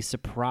 and a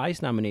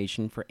surprise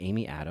nomination for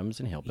Amy Adams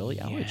in Hillbilly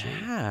Elegy.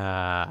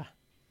 Yeah.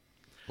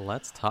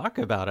 Let's talk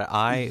about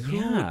it.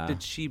 Who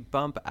did she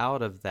bump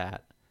out of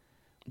that?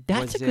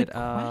 That's a good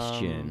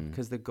question.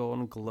 Because the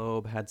Golden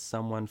Globe had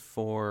someone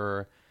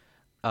for.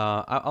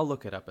 I'll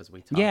look it up as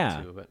we talk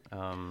too. But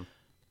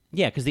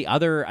yeah, because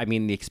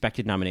the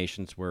expected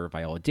nominations were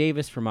Viola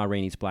Davis for Ma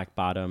Rainey's Black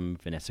Bottom,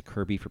 Vanessa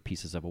Kirby for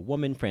Pieces of a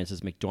Woman,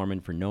 Frances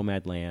McDormand for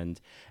Nomadland,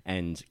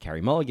 and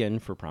Carey Mulligan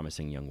for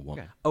Promising Young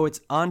Woman. Oh, it's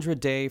Andra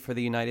Day for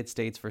the United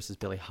States versus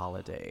Billie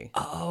Holiday.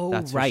 Oh,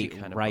 that's right, who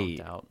she kind of right.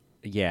 bumped out.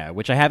 Yeah,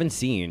 which I haven't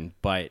seen,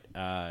 but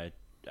I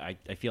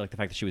feel like the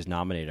fact that she was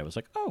nominated, I was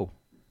like, oh,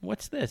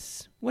 what's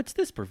this? What's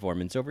this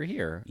performance over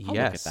here? I'll look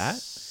at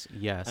that.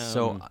 Yes.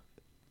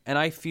 And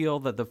I feel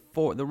that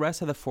the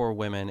rest of the four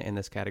women in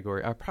this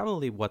category are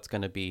probably what's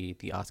going to be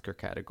the Oscar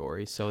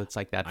category. So it's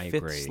like that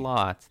fifth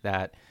slot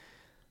that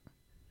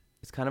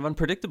is kind of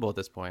unpredictable at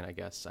this point, I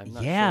guess. I'm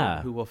not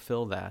sure who will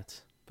fill that,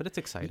 but it's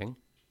exciting.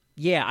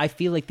 Yeah, I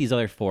feel like these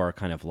other four are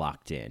kind of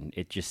locked in.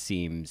 It just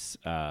seems,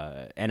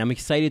 and I'm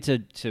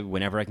excited to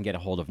whenever I can get a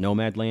hold of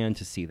Nomadland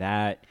to see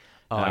that.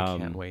 Oh, I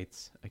can't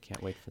wait. I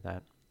can't wait for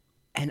that.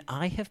 And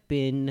I have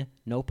been,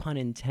 no pun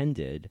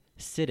intended,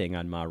 sitting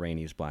on Ma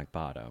Rainey's Black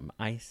Bottom.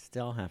 I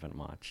still haven't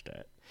watched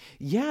it.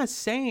 Yeah,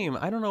 same.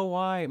 I don't know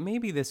why.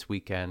 Maybe this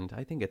weekend.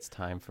 I think it's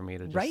time for me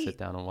to just sit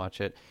down and watch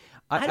it.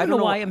 I don't know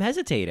why I'm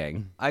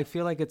hesitating. I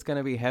feel like it's going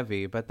to be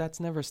heavy, but that's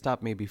never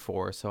stopped me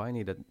before, so I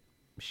need to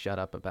shut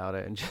up about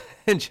it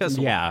and just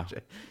watch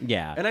it.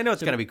 Yeah. And I know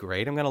it's going to be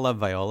great. I'm going to love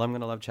Viola. I'm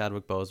going to love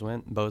Chadwick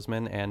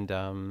Boseman,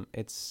 and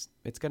it's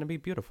going to be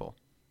beautiful.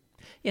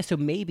 Yeah, so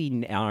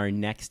maybe our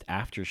next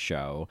after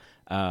show,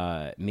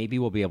 maybe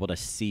we'll be able to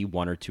see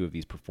one or two of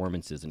these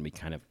performances, and we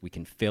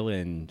can fill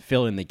in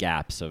the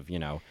gaps of, we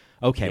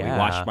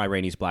watched Ma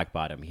Rainey's Black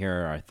Bottom. Here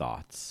are our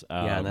thoughts.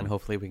 And then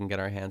hopefully we can get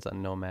our hands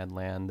on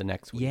Nomadland the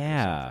next week.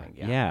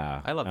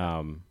 Yeah. I love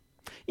that.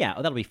 Yeah,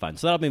 that'll be fun.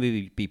 So that'll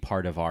maybe be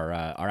part of our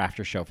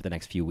after show for the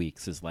next few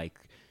weeks, is like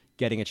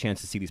getting a chance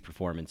to see these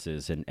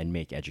performances and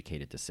make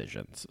educated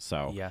decisions.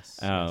 So yes.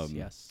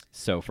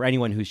 So for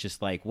anyone who's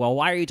just like, well,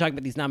 why are you talking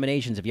about these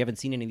nominations if you haven't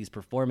seen any of these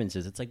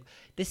performances? It's like,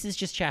 this is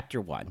just chapter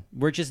 1.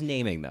 We're just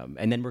naming them,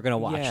 and then we're going to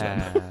watch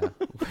them.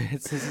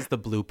 This is the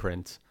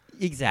blueprint.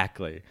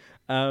 Exactly.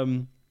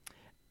 And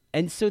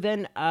so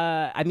then,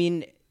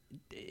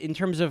 in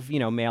terms of,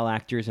 male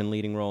actors in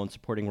leading role and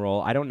supporting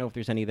role, I don't know if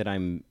there's any that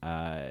I'm,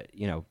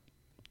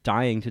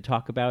 dying to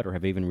talk about or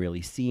have even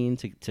really seen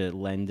to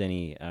lend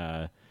any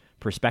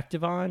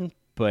perspective on,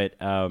 but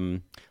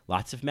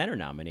lots of men are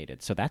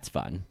nominated, so that's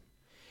fun.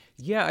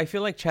 Yeah, I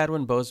feel like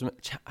Chadwick Boseman.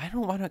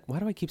 Why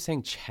do I keep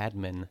saying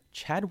Chadman?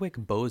 Chadwick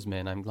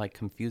Boseman. I'm like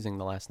confusing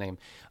the last name.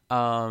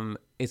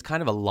 Is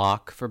kind of a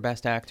lock for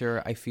Best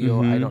Actor. I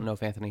feel. I don't know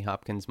if Anthony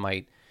Hopkins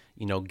might,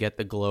 get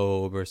the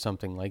Globe or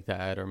something like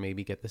that, or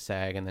maybe get the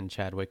SAG, and then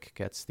Chadwick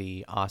gets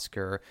the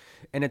Oscar.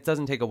 And it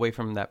doesn't take away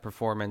from that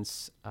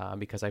performance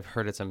because I've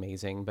heard it's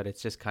amazing, but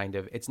it's just kind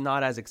of, it's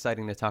not as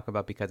exciting to talk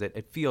about because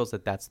it feels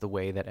that that's the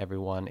way that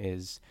everyone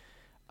is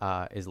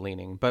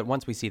leaning. But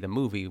once we see the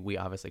movie, we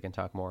obviously can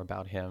talk more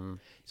about him.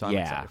 So I'm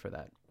excited for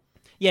that.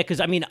 Yeah, because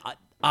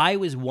I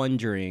was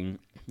wondering,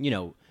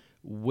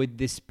 would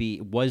this be,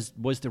 was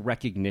the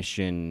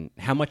recognition,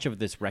 how much of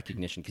this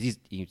recognition, because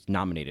he's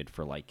nominated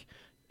for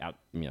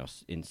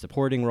in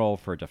supporting role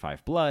for Da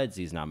 5 Bloods,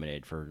 he's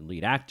nominated for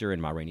lead actor in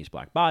Ma Rainey's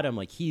Black Bottom,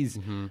 he's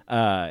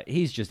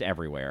just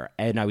everywhere.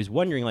 And I was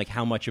wondering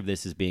how much of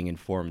this is being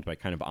informed by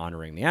kind of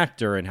honoring the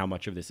actor, and how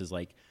much of this is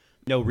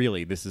no,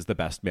 really, this is the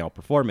best male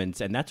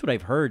performance. And that's what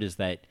I've heard, is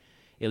that,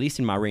 at least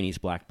in Ma Rainey's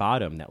Black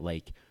Bottom, that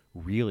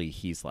really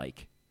he's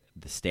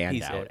the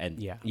standout, it,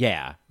 and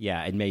yeah.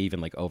 and may even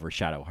like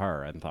overshadow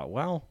her. And thought,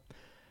 well,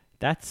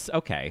 that's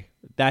okay.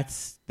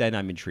 Then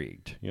I'm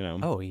intrigued.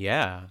 Oh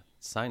yeah,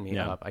 sign me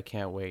Yeah. up! I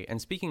can't wait.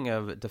 And speaking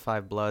of Da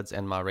 5 Bloods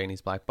and Ma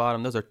Rainey's Black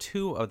Bottom, those are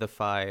two of the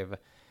 5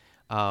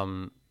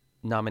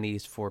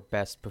 nominees for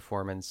best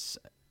performance.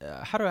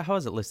 How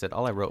is it listed?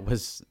 All I wrote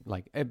was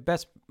like a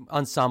best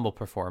ensemble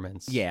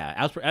performance. Yeah,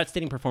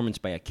 outstanding performance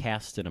by a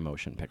cast in a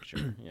motion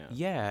picture. Yeah.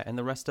 Yeah, and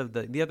the rest of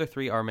the other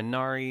 3 are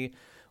Minari,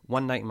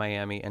 One Night in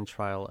Miami, and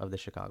Trial of the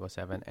Chicago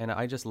 7. And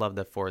I just love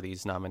that 4 of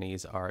these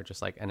nominees are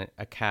just like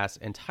a cast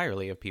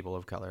entirely of people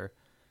of color.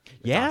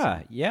 It's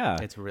awesome. Yeah.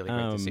 It's really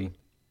great to see.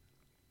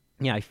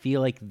 Yeah, I feel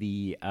like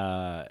the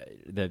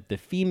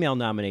female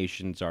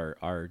nominations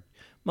are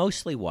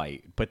mostly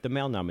white, but the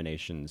male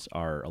nominations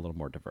are a little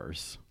more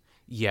diverse.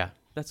 Yeah,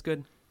 that's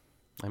good.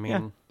 I mean,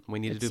 Yeah, we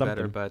need to it's do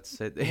better,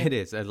 something. but it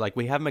is. Like,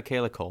 we have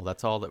Michaela Cole.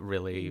 That's all that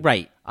really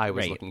I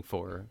was looking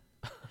for.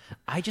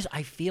 I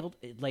feel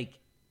like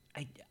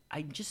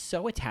I'm just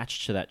so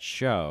attached to that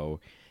show,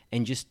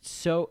 and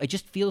it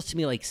just feels to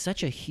me like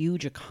such a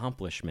huge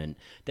accomplishment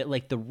that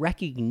like the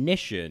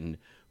recognition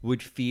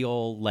would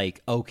feel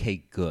like,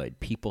 okay, good.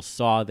 People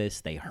saw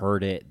this, they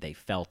heard it, they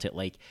felt it.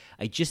 Like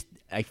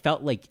I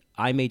felt like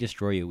I May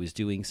Destroy You was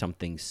doing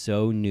something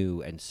so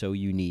new and so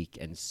unique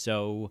and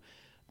so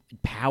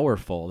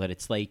powerful that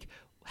it's like,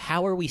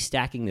 how are we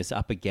stacking this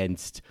up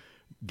against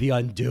The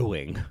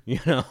Undoing,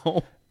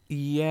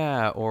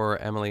 Yeah, or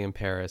Emily in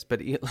Paris.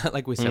 But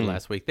like we said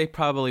last week, they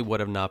probably would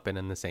have not been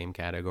in the same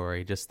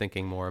category. Just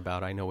thinking more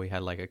about, I know we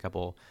had like a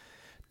couple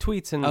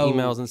tweets and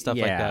emails and stuff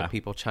like that,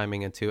 people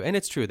chiming into, and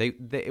it's true. They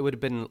it would have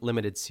been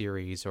limited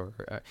series, or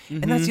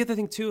and that's the other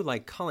thing too.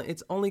 Like, Colin,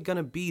 it's only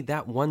gonna be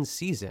that one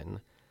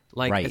season.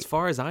 Like, as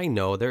far as I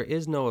know, there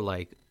is no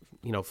like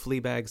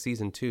Fleabag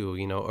season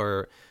 2.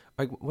 Or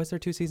was there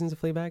 2 seasons of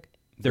Fleabag?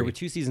 There were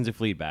 2 seasons of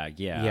Fleabag.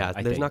 Yeah,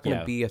 there's not going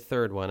to be a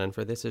third one, and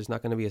for this, there's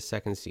not going to be a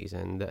second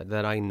season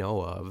that I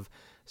know of.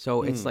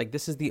 So it's like,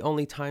 this is the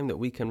only time that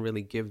we can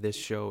really give this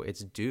show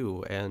its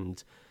due,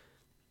 and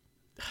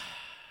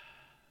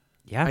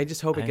yeah. I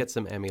just hope it gets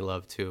some Emmy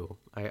love too.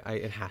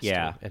 It has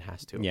to. It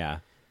has to. Yeah.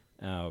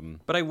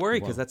 But I worry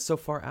because that's so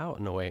far out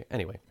in a way.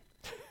 Anyway.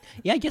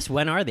 Yeah, I guess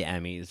when are the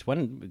Emmys?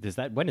 When does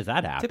that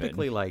happen?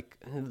 Typically like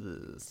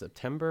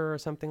September or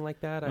something like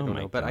that. I don't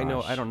know. But I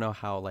don't know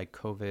how like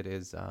COVID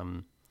is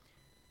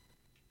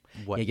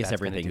what I guess that's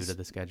going to do everything's to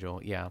the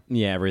schedule. Yeah.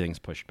 Yeah, everything's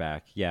pushed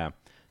back. Yeah.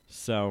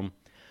 So,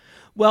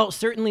 well,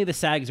 certainly the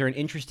SAGs are an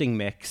interesting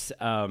mix.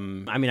 I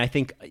mean, I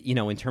think,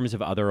 in terms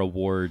of other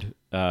award,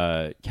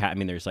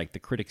 there's like the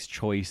Critics'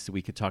 Choice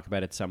we could talk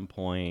about at some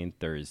point.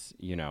 There's,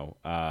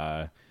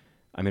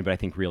 but I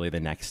think really the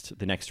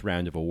next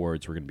round of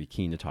awards we're going to be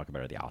keen to talk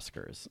about are the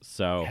Oscars.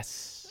 So,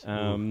 yes.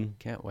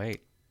 Can't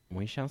wait.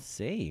 We shall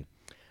see.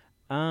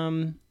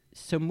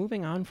 So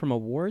moving on from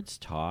awards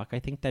talk, I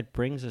think that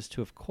brings us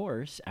to, of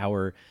course,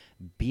 our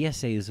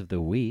BSAs of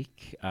the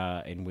week,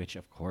 in which,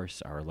 of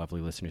course, our lovely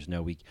listeners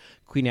know we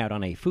queen out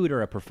on a food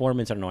or a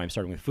performance. I don't know why I'm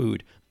starting with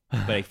food,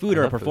 but a food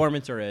or a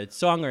performance or a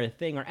song or a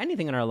thing or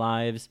anything in our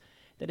lives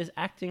that is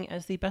acting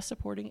as the best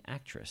supporting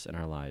actress in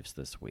our lives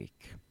this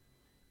week.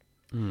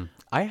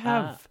 I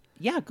have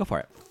go for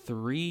it.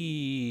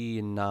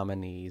 3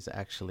 nominees,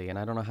 actually, and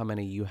I don't know how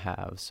many you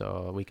have,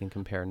 so we can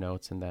compare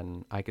notes, and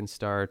then I can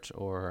start,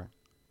 or...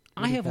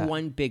 I have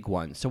one big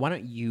one, so why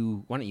don't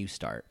you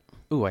start?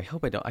 Ooh, I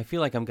hope I don't. I feel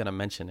like I'm gonna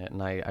mention it,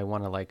 and I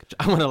want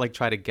to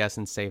try to guess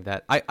and save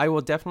that. I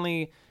will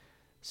definitely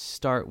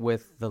start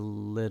with the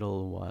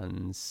little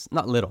ones.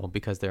 Not little,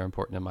 because they're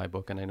important in my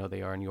book, and I know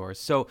they are in yours.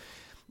 So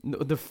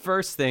the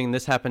first thing,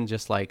 this happened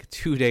just like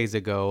 2 days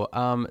ago.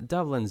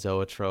 Dublin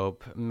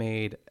Zoetrope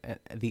made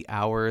the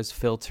hours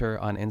filter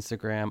on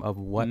Instagram of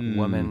what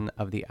woman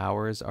of the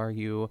hours are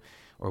you,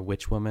 or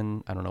which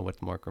woman, I don't know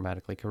what's more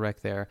grammatically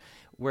correct there,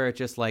 where it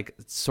just like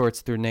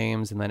sorts through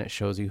names and then it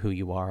shows you who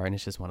you are, and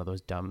it's just one of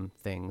those dumb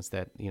things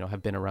that,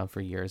 have been around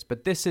for years.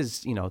 But this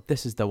is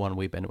the one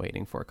we've been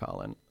waiting for,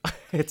 Colin.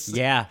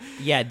 Yeah,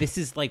 this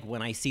is like,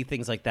 when I see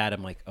things like that,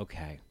 I'm like,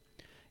 okay,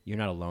 you're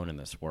not alone in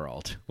this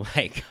world.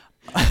 Like,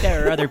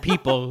 there are other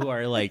people who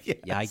are like, yes.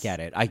 Yeah, I get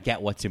it. I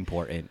get what's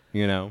important,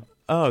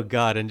 Oh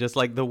God, and just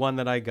like the one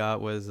that I got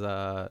was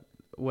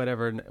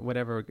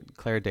whatever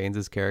Claire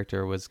Danes'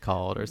 character was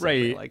called or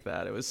something like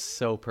that. It was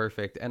so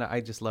perfect, and I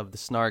just love the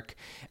snark.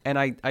 And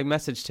I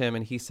messaged him,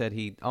 and he said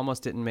he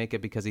almost didn't make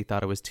it because he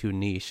thought it was too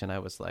niche, and I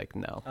was like,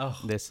 no,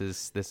 this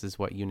is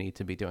what you need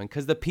to be doing,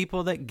 because the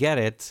people that get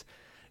it.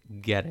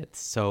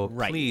 So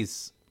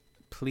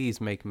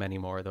please make many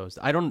more of those.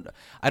 I don't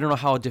know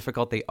how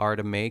difficult they are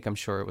to make. I'm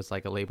sure it was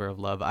like a labor of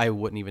love. I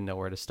wouldn't even know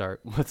where to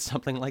start with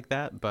something like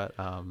that, but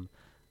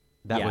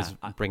that was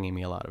bringing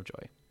me a lot of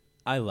joy.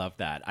 I love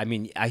that. I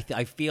mean,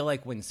 I feel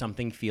like when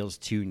something feels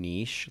too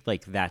niche,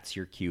 like that's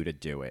your cue to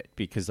do it,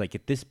 because like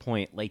at this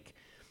point, like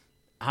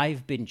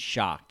I've been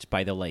shocked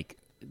by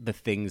the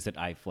things that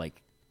I've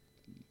like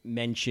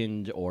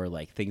mentioned, or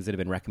like things that have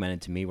been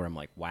recommended to me where I'm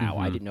like, wow,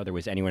 I didn't know there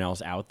was anyone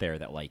else out there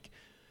that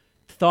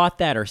thought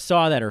that or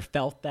saw that or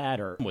felt that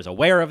or was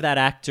aware of that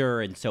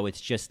actor. And so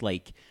it's just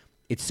like,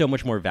 it's so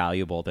much more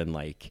valuable than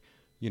like,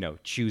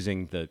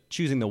 choosing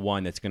the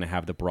one that's going to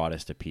have the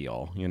broadest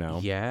appeal,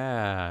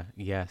 Yeah.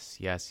 Yes.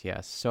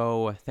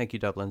 So thank you,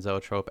 Dublin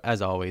Zoetrope,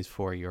 as always,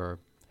 for your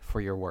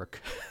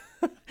work.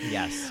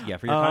 Yes. Yeah.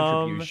 For your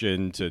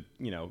contribution to,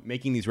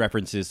 making these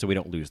references so we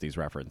don't lose these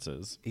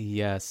references.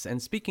 Yes.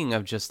 And speaking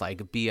of just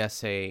like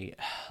BSA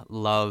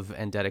love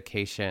and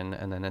dedication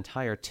and an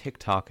entire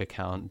TikTok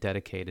account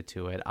dedicated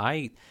to it,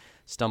 I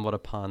stumbled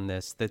upon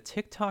this. The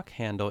TikTok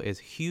handle is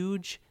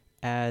huge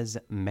as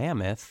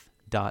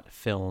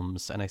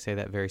mammoth.films. And I say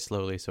that very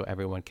slowly so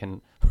everyone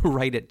can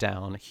write it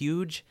down.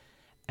 Huge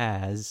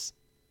as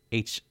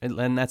H,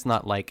 and that's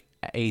not like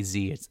AZ,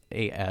 it's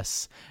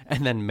AS,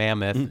 and then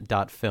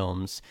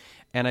mammoth.films.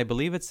 And I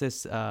believe it's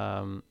this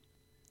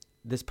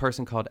this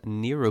person called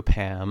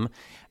Nirupam,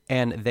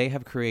 and they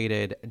have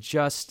created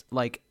just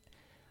like,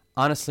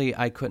 honestly,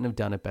 I couldn't have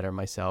done it better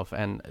myself.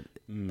 And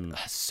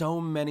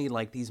so many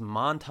like these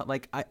montage,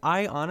 like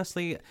I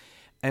honestly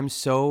am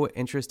so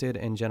interested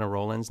in Jenna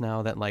Rollins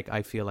now that like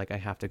I feel like I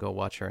have to go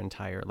watch her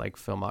entire like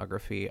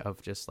filmography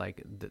of just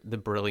like the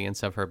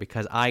brilliance of her,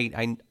 because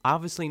I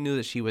obviously knew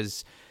that she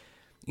was,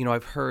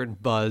 I've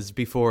heard buzz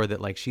before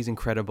that like she's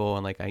incredible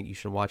and like you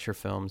should watch her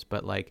films,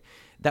 but like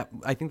that,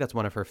 I think that's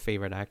one of her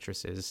favorite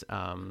actresses,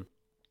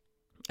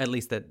 at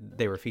least that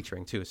they were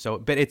featuring too. So,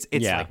 but it's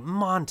like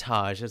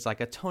montage. It's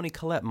like a Toni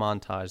Collette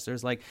montage.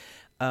 There's like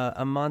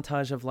a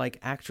montage of like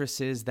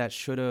actresses that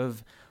should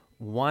have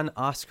won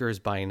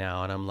Oscars by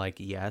now, and I'm like,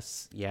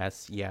 yes.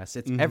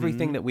 It's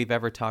everything that we've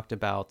ever talked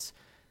about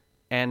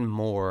and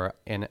more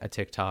in a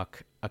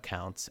TikTok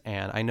account.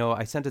 And I know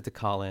I sent it to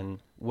Colin.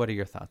 What are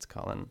your thoughts,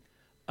 Colin?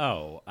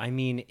 Oh, I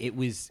mean, it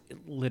was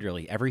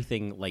literally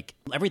everything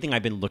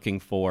I've been looking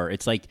for.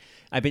 It's like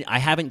I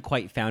haven't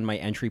quite found my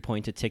entry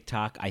point to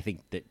TikTok. I think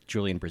that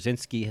Julian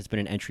Brzezinski has been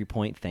an entry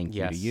point. Thank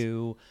you to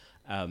you.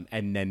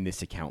 And then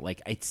this account,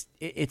 like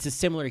it's a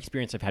similar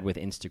experience I've had with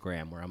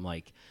Instagram, where I'm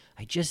like,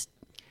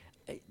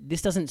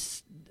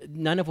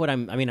 none of what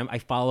I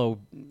follow,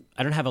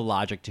 I don't have a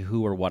logic to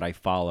who or what I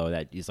follow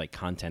that is like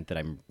content that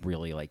I'm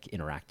really like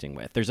interacting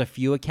with. There's a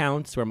few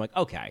accounts where I'm like,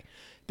 okay,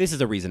 this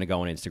is a reason to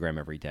go on Instagram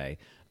every day.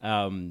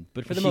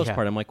 But for the most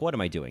part, I'm like, what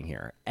am I doing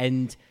here?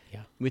 And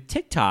with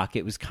TikTok,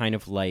 it was kind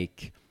of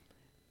like,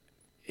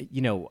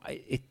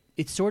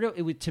 it's sort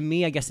of, to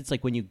me, I guess it's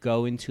like when you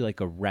go into like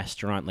a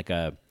restaurant, like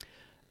a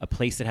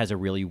place that has a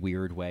really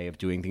weird way of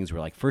doing things,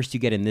 where like first you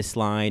get in this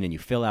line and you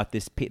fill out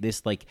this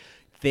like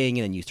thing,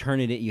 and then you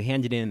you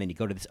hand it in, and then you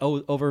go to this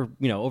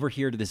over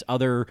here to this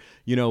other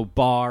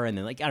bar, and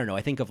then like I don't know,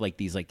 I think of like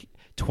these like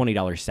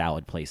 $20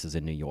 salad places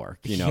in New York,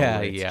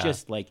 it's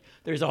just like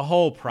there's a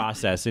whole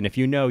process, and if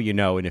you know,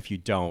 and if you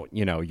don't,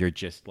 you're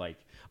just like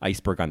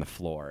iceberg on the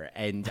floor.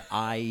 And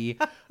I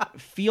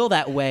feel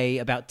that way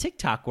about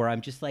TikTok, where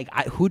I'm just like,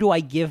 who do I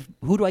give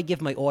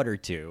my order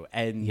to?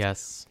 And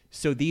yes,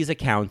 so these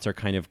accounts are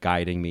kind of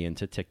guiding me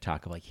into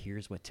TikTok of like,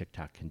 here's what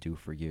TikTok can do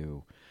for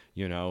you.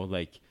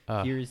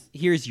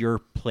 Here's your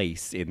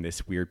place in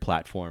this weird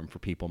platform for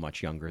people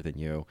much younger than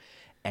you.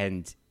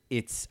 And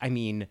this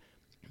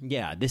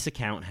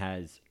account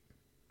has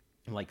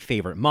like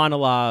favorite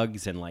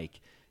monologues and like,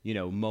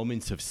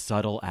 moments of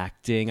subtle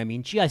acting. I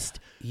mean,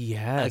 just,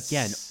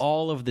 again,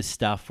 all of the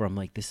stuff where I'm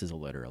like, this is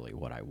literally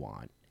what I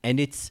want. And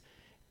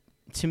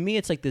to me,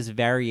 it's like this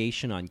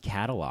variation on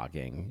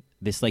cataloging,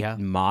 this like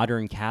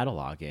modern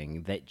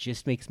cataloging that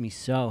just makes me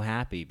so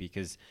happy,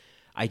 because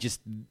I just,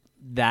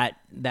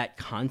 that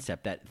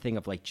concept, that thing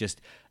of like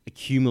just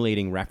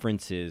accumulating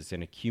references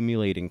and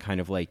accumulating kind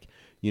of like,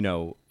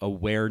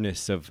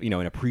 awareness of, an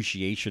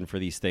appreciation for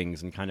these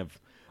things, and kind of,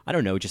 I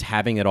don't know, just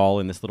having it all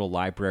in this little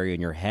library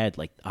in your head.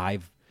 Like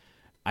I've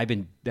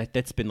been,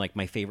 that's been like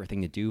my favorite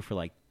thing to do for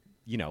like,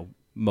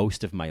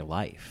 most of my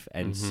life.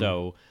 And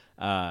so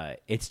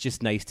it's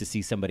just nice to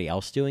see somebody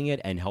else doing it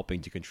and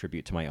helping to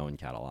contribute to my own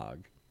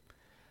catalog.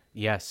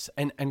 Yes.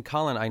 And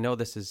Colin, I know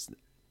this is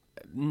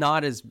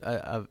not as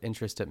of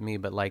interest to me,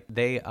 but like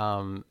they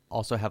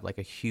also have like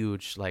a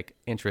huge like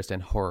interest in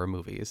horror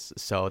movies.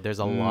 So there's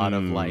a lot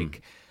of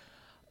like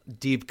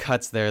deep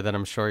cuts there that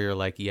I'm sure you're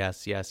like,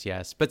 yes.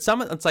 But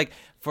some, it's like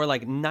for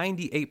like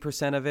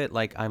 98% of it,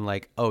 like I'm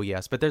like, oh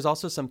yes. But there's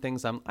also some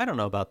things I don't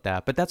know about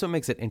that. But that's what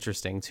makes it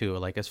interesting too.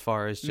 Like as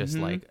far as just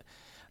like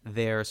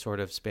their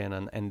sort of spin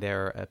and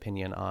their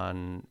opinion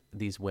on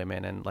these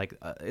women, and like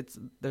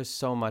there's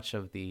so much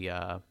of the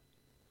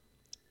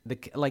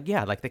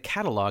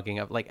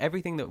cataloging of like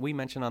everything that we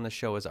mentioned on the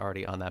show is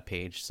already on that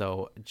page.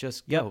 So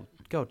just go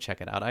check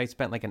it out. I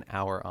spent like an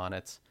hour on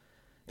it.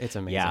 It's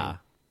amazing. Yeah.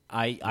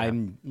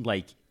 I'm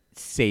like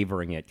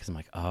savoring it, because I'm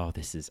like, oh,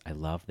 I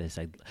love this.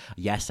 I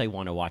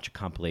want to watch a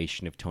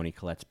compilation of Toni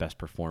Collette's best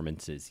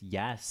performances.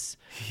 Yes.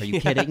 Are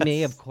you kidding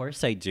me? Of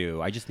course I do.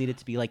 I just need it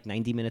to be like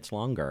 90 minutes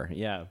longer.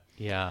 Yeah.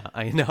 Yeah,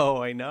 I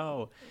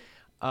know.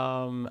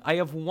 I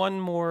have one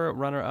more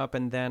runner up,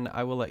 and then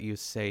I will let you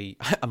say,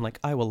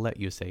 I will let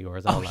you say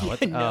yours. I'll allow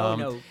it.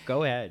 No,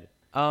 go ahead.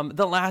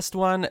 The last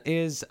one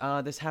is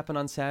this happened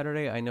on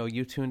Saturday. I know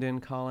you tuned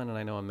in, Colin, and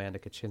I know Amanda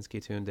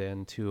Kaczynski tuned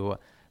in to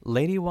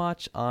Lady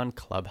Watch on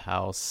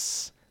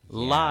Clubhouse.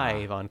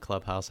 Live on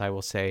Clubhouse, I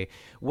will say.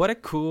 What a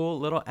cool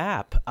little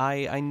app.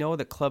 I know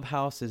that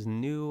Clubhouse is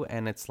new,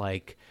 and it's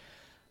like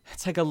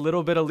a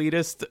little bit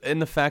elitist in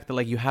the fact that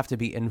like you have to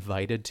be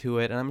invited to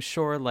it. And I'm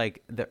sure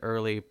like the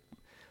early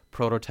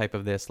prototype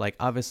of this, like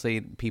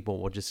obviously people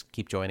will just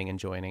keep joining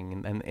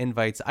and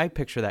invites. I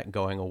picture that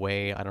going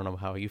away. I don't know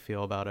how you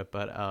feel about it,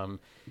 but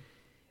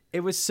it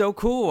was so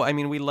cool. I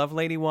mean, we love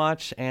Lady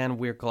Watch, and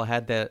we're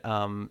glad that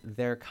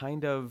they're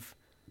kind of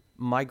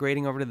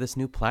migrating over to this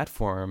new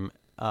platform.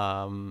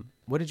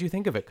 What did you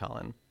think of it,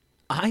 Colin?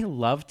 I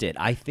loved it.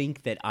 I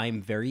think that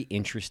I'm very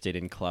interested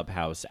in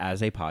Clubhouse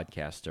as a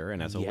podcaster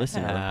and as a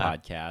listener of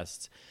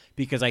podcasts,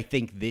 because I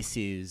think this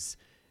is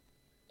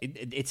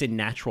it's a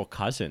natural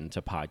cousin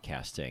to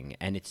podcasting,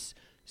 and it's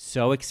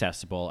so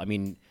accessible. I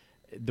mean,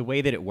 the way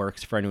that it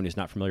works for anyone who's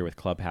not familiar with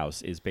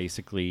Clubhouse is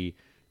basically,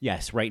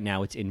 yes, right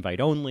now it's invite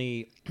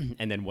only,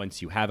 and then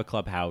once you have a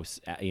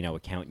Clubhouse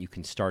account, you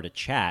can start a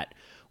chat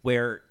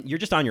where you're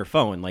just on your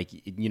phone. Like,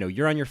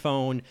 you're on your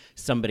phone,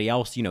 somebody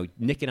else,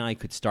 Nick and I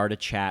could start a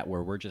chat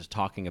where we're just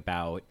talking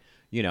about,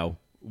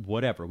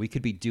 whatever. We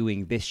could be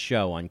doing this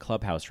show on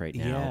Clubhouse right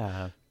now.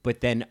 Yeah.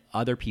 But then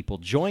other people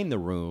join the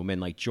room and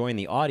like join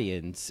the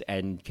audience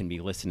and can be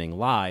listening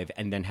live,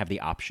 and then have the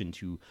option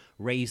to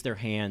raise their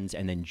hands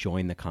and then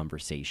join the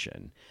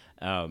conversation.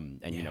 So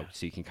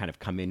you can kind of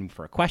come in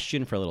for a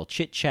question, for a little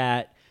chit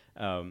chat.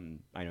 I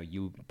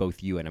know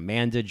both you and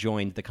Amanda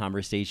joined the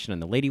conversation on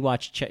the Lady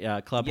Watch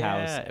Clubhouse.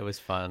 Yeah, it was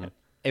fun.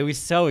 It was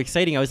so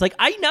exciting. I was like,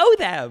 I know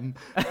them.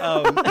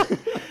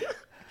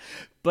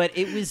 But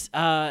it was,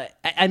 I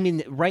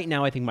mean, right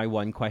now I think my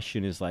one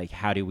question is like,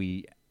 how do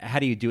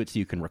you do it so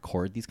you can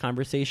record these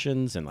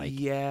conversations and like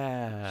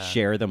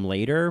share them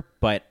later?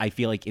 But I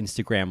feel like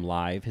Instagram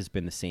Live has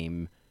been the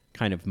same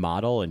kind of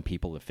model, and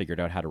people have figured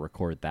out how to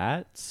record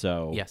that.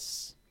 So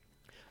yes.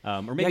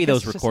 Or maybe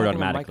those record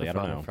automatically. I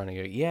don't know. In front of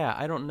you. Yeah,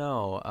 I don't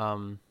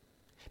know.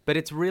 But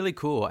it's really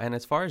cool. And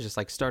as far as just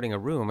like starting a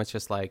room, it's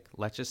just like,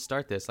 let's just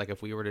start this. Like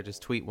if we were to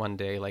just tweet one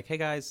day, like, hey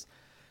guys,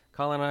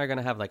 Colin and I are going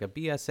to have like a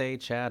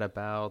BSA chat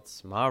about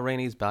Ma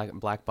Rainey's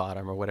Black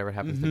Bottom or whatever it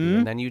happens to be.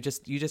 And then you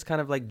just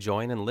kind of like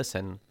join and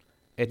listen.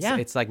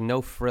 It's like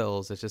no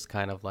frills. It's just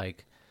kind of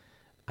like,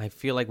 I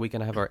feel like we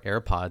can have our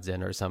AirPods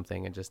in or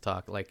something and just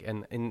talk. Like,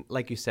 and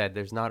like you said,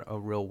 there's not a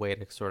real way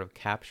to sort of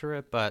capture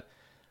it, but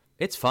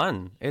it's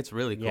fun. It's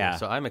really cool. Yeah.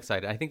 So I'm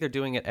excited. I think they're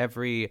doing it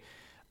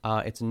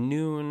it's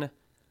noon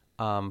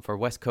for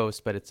West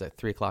Coast, but it's at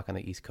 3:00 on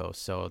the East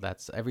Coast. So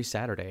that's every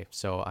Saturday.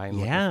 So I'm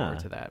looking forward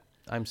to that.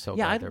 I'm so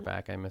glad they're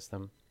back. I miss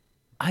them.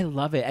 I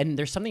love it. And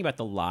there's something about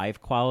the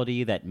live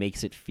quality that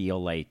makes it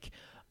feel like,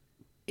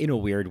 in a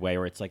weird way,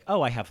 where it's like,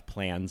 oh, I have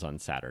plans on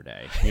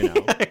Saturday.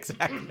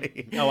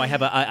 Exactly. Oh, I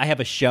have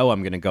a show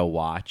I'm going to go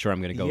watch, or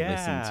I'm going to go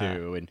listen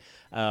to.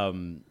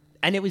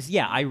 And it was,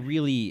 I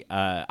really,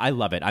 I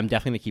love it. I'm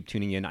definitely going to keep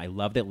tuning in. I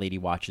love that Lady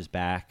Watch is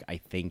back. I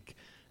think,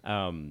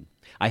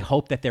 I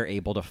hope that they're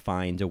able to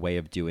find a way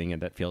of doing it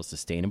that feels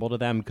sustainable to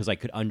them, because I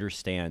could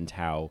understand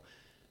how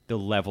the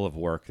level of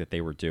work that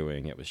they were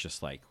doing, it was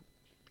just like,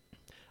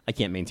 I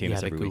can't maintain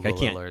this every week. I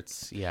can't.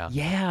 Alerts.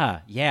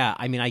 Yeah.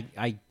 I mean,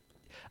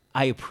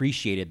 I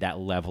appreciated that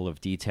level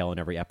of detail in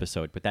every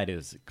episode, but that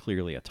is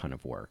clearly a ton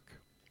of work.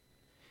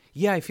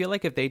 Yeah, I feel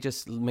like if they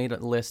just made a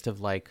list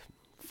of like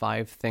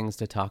 5 things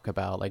to talk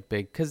about, like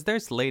big, because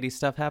there's lady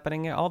stuff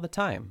happening all the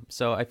time.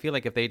 So I feel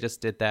like if they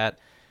just did that,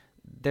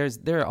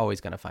 they're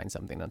always going to find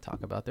something to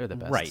talk about. They're the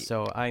best. Right.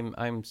 So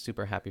I'm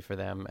super happy for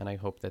them, and I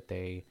hope that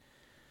they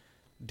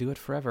do it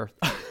forever.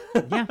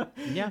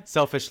 Yeah.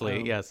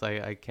 Selfishly, yes,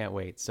 I can't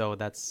wait. So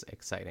that's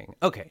exciting.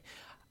 Okay.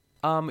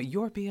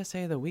 Your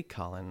BSA of the week,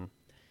 Colin.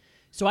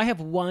 So I have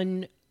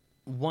one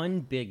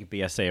big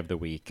BSA of the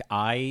week.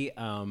 I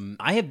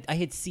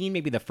had seen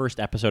maybe the first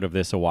episode of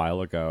this a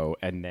while ago,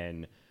 and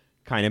then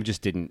kind of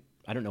just didn't.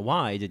 I don't know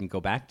why I didn't go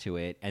back to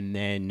it. And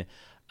then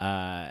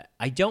I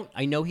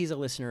know he's a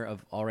listener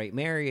of All Right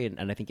Mary,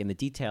 and I think in the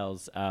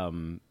details.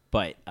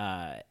 But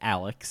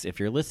Alex, if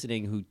you're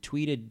listening, who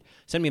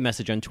sent me a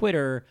message on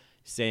Twitter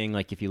saying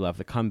like, if you love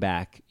The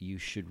Comeback, you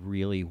should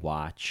really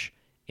watch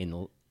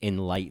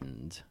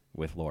Enlightened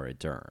with Laura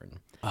Dern.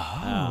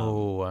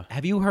 Oh.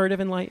 Have you heard of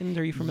Enlightened?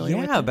 Are you familiar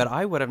with it? Yeah, but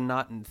I would have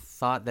not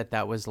thought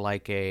that was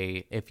like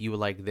if you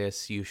like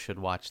this, you should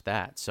watch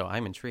that. So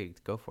I'm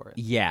intrigued. Go for it.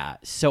 Yeah.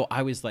 So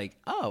I was like,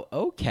 oh,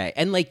 okay.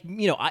 And like,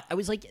 I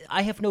was like,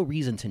 I have no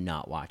reason to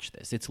not watch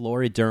this. It's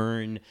Laura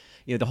Dern.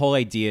 The whole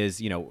idea is,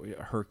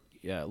 her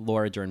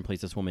Laura Dern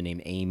plays this woman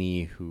named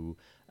Amy who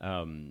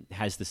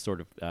has this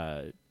sort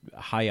of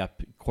high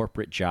up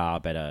corporate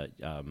job at a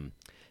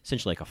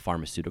essentially like a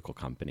pharmaceutical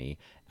company.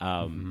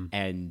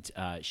 And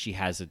she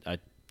has a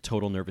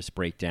total nervous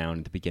breakdown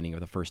at the beginning of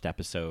the first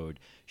episode.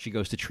 She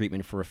goes to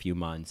treatment for a few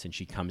months, and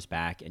she comes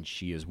back, and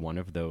she is one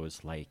of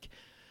those like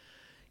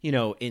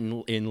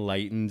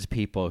enlightened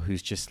people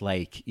who's just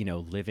like,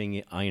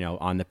 living,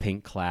 on the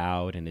pink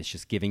cloud, and is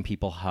just giving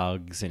people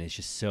hugs, and is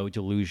just so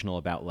delusional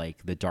about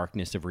like the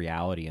darkness of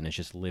reality, and is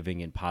just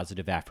living in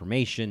positive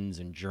affirmations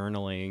and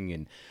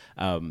journaling,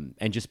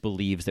 and just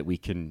believes that we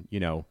can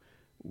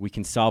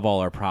solve all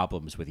our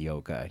problems with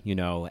yoga,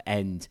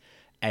 and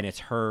it's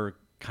her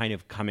kind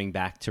of coming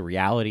back to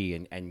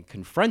reality and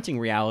confronting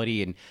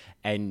reality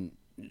and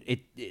it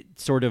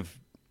sort of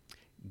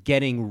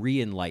getting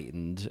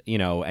re-enlightened,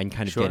 and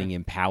kind of getting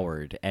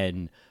empowered.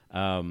 And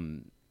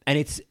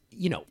it's,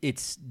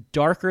 it's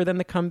darker than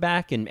The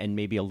Comeback and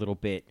maybe a little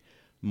bit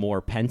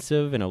more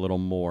pensive and a little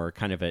more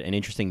kind of an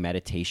interesting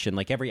meditation.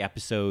 Like every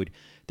episode,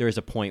 there is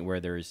a point where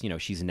there's,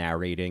 she's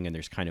narrating and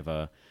there's kind of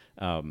a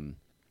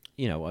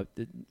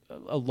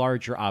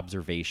larger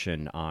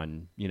observation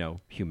on,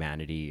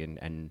 humanity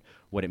and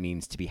what it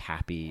means to be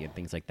happy and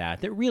things like that.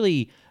 That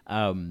really,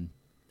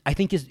 I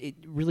think it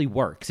really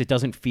works. It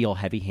doesn't feel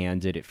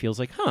heavy-handed. It feels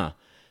like,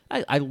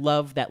 I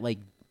love that like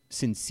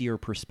sincere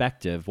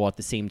perspective, while at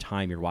the same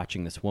time you're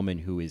watching this woman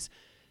who is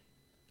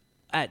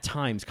at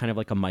times kind of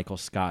like a Michael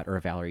Scott or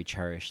a Valerie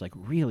Cherish, like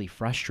really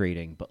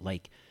frustrating, but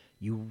like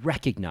you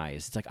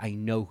recognize, it's like, I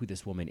know who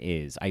this woman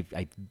is.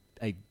 I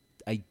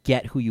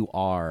get who you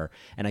are,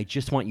 and I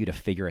just want you to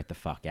figure it the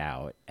fuck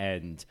out.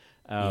 And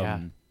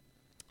the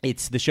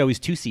show is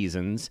 2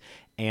 seasons,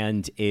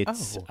 and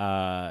it's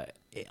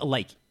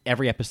like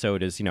every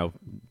episode is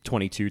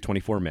 22,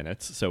 24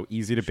 minutes, so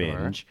easy to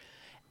binge.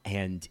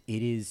 And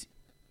it is,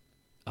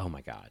 oh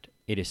my god,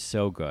 it is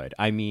so good.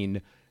 I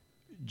mean,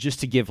 just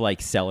to give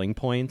like selling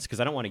points, because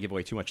I don't want to give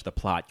away too much of the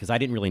plot, because I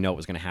didn't really know what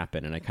was going to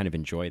happen, and I kind of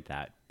enjoyed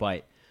that.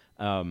 But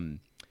in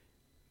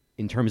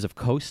terms of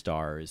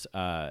co-stars,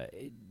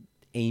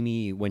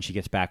 Amy, when she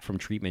gets back from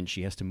treatment,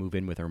 she has to move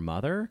in with her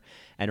mother,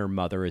 and her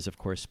mother is, of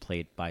course,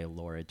 played by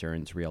Laura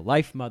Dern's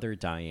real-life mother,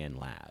 Diane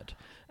Ladd.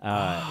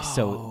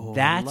 So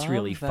that's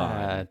really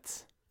fun.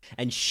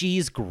 And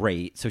she's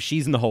great. So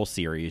she's in the whole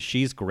series.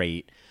 She's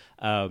great.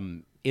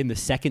 In the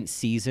second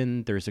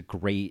season, there's a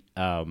great...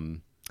 I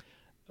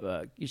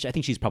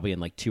think she's probably in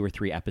like 2 or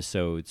 3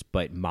 episodes,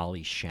 but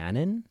Molly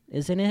Shannon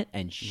is in it,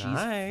 and she's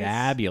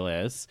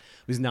fabulous.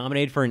 Was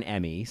nominated for an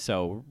Emmy,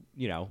 so,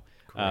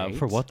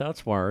 for what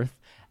that's worth.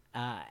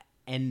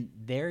 And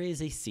there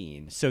is a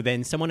scene. So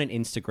then someone on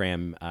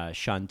Instagram,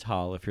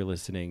 Chantal, if you're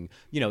listening,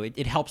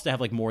 it helps to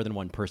have like more than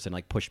one person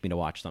like push me to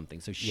watch something.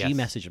 So she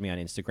messaged me on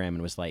Instagram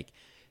and was like,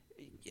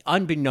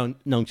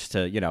 unbeknownst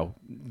to,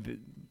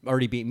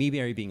 already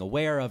being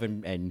aware of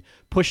and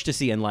pushed to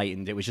see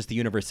Enlightened. It was just the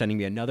universe sending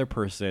me another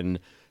person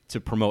to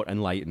promote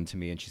Enlightened to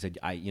me. And she said,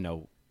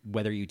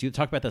 whether you do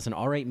talk about this on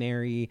All Right,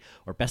 Mary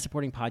or Best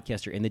Supporting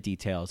Podcast or In the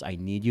Details, I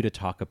need you to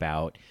talk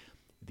about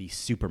the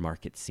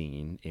supermarket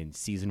scene in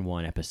season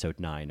 1, episode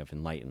 9 of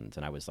Enlightened.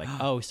 And I was like,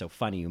 oh, so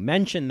funny you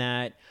mentioned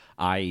that.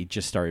 I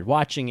just started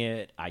watching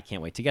it. I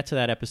can't wait to get to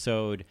that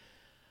episode.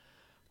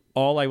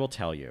 All I will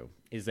tell you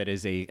is that it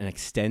is an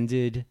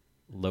extended,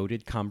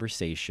 loaded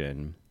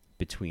conversation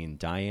between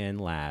Diane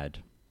Ladd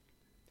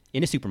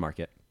in a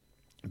supermarket,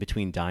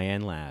 between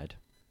Diane Ladd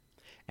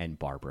and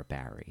Barbara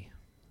Barry.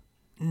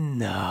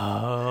 No.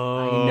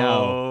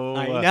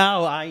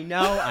 I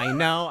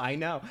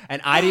know.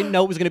 And I didn't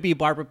know it was going to be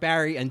Barbara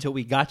Barry until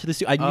we got to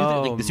I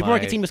knew that the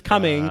supermarket scene was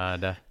coming.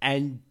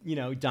 And,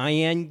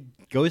 Diane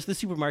goes to the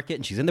supermarket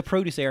and she's in the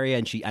produce area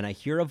and I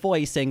hear a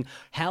voice saying,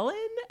 Helen?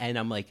 And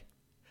I'm like,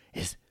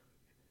 is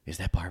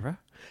that Barbara?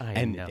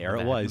 And there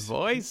it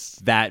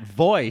was. That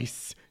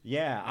voice.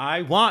 Yeah,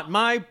 I want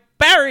my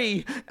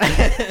Barry.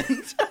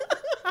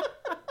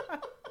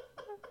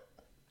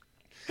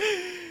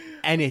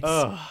 And it's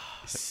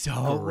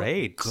so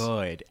great.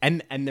 Good.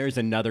 And there's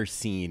another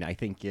scene, I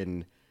think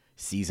in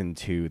season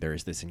 2,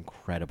 there's this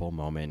incredible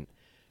moment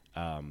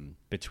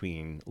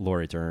between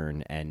Laura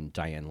Dern and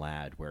Diane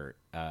Ladd where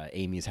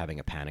Amy's having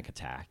a panic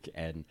attack.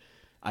 And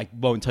I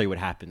won't tell you what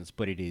happens,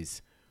 but it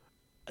is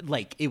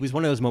like, it was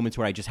one of those moments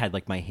where I just had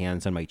like my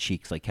hands on my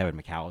cheeks like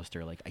Kevin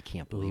McAllister, like, I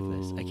can't believe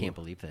this. I can't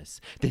believe this.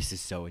 This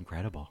is so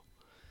incredible.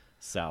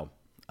 So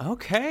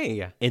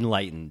okay,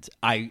 Enlightened.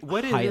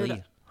 What is highly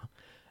it?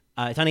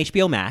 It's on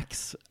HBO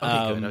Max.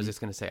 Okay, good. I was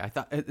just gonna say, I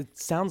thought it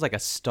sounds like a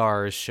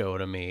Starz show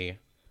to me.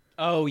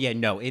 Oh yeah,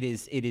 no, it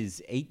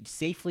is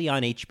safely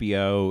on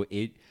HBO.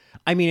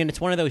 And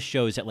it's one of those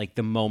shows that like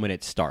the moment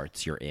it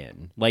starts, you're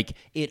in. Like,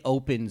 it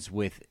opens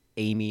with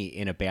Amy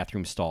in a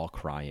bathroom stall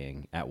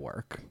crying at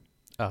work.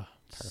 Oh,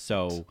 perfect.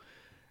 So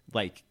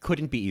like,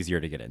 couldn't be easier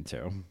to get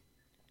into.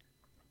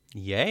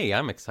 Yay,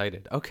 I'm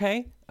excited.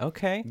 Okay.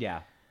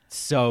 Yeah.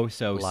 So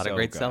a lot of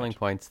great good. selling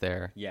points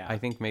there. Yeah. I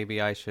think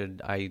maybe I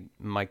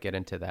might get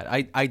into that.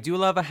 I do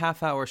love a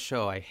half-hour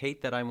show. I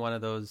hate that I'm one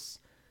of those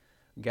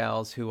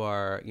gals who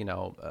are,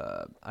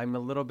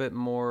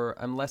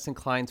 I'm less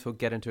inclined to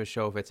get into a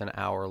show if it's an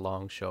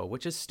hour-long show,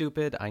 which is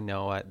stupid. I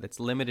know it's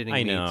limiting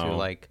me to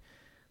like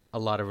a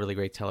lot of really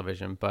great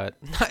television, but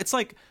it's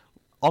like,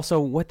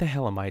 also, what the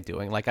hell am I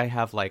doing? Like, I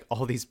have like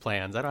all these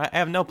plans. I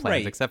have no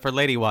plans except for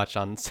Lady Watch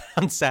on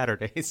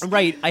Saturdays.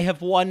 Right. I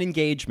have one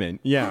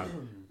engagement. Yeah.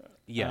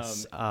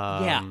 Yes.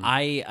 Yeah,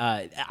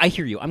 I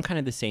hear you. I'm kind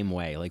of the same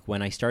way. Like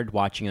when I started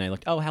watching and I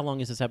looked, oh, how long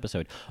is this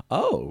episode?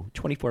 Oh,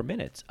 24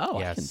 minutes. Oh,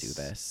 I can do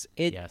this.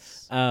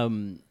 Yes.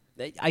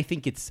 I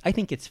think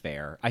it's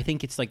fair. I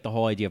think it's like the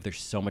whole idea of there's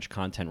so much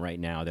content right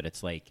now that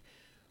it's like,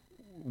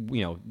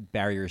 you know,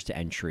 barriers to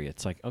entry.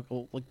 It's like, oh,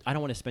 well, look, I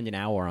don't want to spend an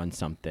hour on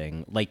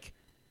something. Like,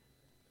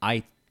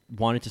 I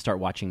wanted to start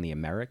watching The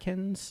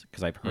Americans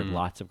because I've heard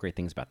lots of great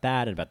things about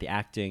that and about the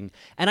acting,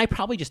 and I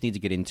probably just need to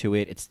get into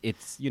it.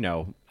 It's you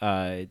know,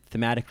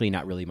 thematically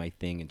not really my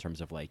thing in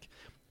terms of like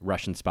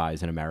Russian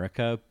spies in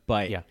America,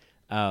 but Yeah.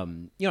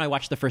 You know, I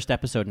watched the first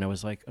episode and I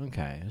was like,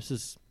 okay, this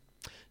is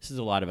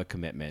a lot of a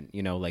commitment.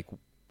 You know, like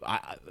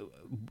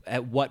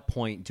at what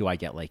point do I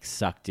get like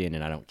sucked in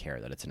and I don't care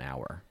that it's an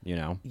hour, you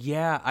know?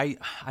 Yeah,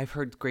 I've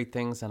heard great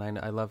things, and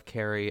I love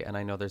Carrie, and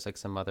I know there's like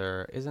some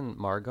other. Isn't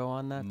Margot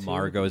on that too?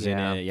 Margot's in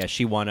Yeah. it. Yeah,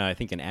 she won, I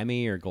think, an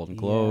Emmy or Golden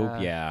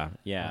Globe. Yeah.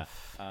 Yeah,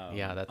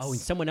 that's. Oh, and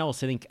someone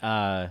else, I think,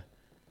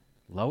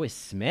 Lois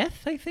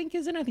Smith, I think,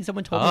 is in it. I think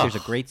someone told me there's a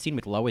great scene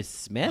with Lois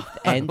Smith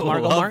and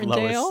Margot love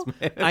Martindale. Lois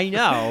Smith. I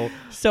know.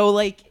 So,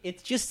 like,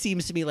 it just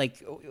seems to me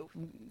like,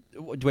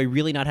 do I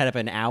really not have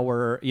an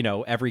hour, you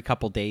know, every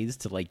couple days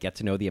to, like, get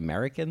to know the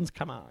Americans?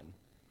 Come on.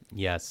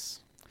 Yes.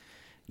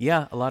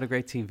 Yeah, a lot of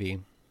great TV.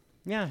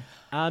 Yeah.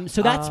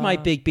 So that's my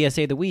big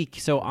BSA of the week.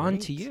 So on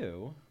to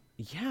you.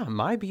 Yeah,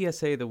 my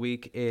BSA of the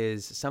week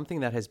is something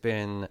that has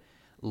been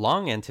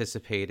long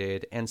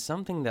anticipated and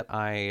something that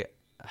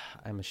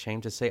I'm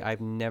ashamed to say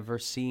I've never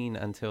seen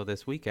until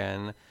this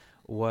weekend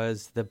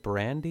was the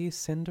Brandy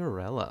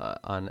Cinderella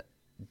on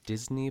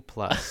Disney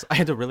Plus. I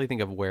had to really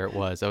think of where it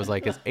was. I was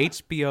like, it's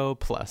HBO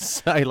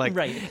Plus. I like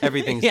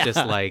everything's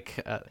just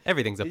like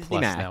everything's a Disney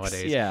plus Max.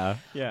 nowadays. Yeah.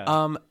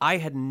 I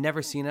had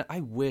never seen it.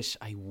 I wish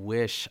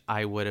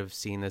I would have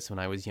seen this when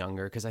I was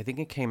younger because I think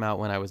it came out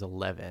when I was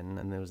 11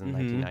 and it was in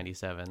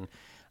 1997.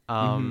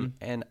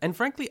 And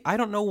frankly, I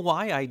don't know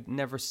why I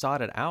never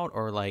sought it out,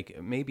 or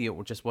like maybe it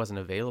just wasn't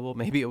available.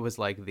 Maybe it was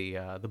like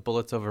the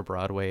Bullets Over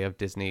Broadway of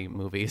Disney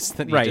movies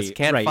that you just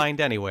can't find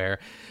anywhere.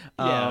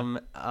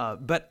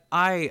 But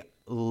I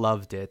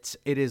loved it.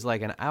 It is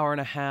like an hour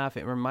and a half.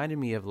 It reminded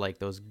me of like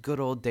those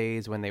good old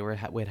days when they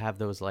would have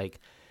those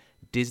like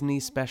Disney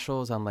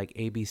specials on like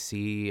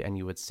ABC, and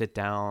you would sit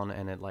down,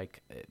 and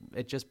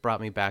it just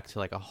brought me back to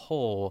like a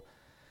whole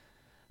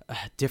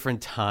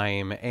different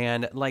time.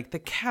 And like the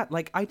cat,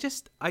 like I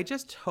just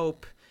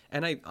hope,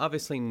 and I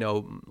obviously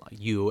know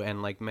you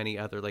and like many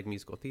other like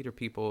musical theater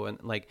people,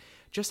 and like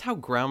just how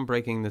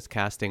groundbreaking this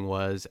casting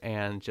was,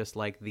 and just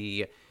like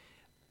the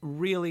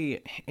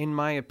really, in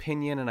my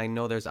opinion, and I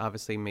know there's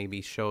obviously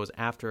maybe shows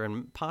after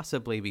and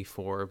possibly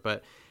before,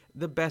 but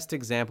the best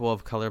example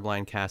of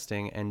colorblind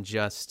casting, and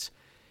just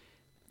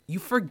you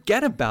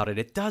forget about it.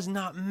 It does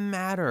not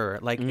matter.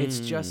 Like it's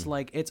just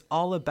like it's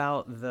all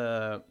about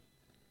the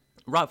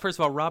first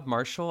of all, Rob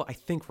Marshall. I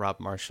think Rob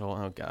Marshall.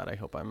 Oh God, I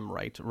hope I'm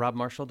right. Rob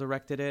Marshall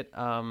directed it.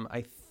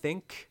 I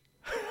think.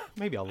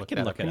 Maybe I'll look it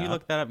up. Can you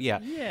look that up? Yeah.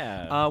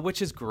 Yeah.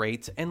 Which is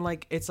great. And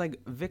like it's like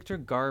Victor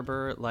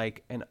Garber,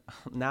 like, and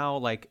now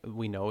like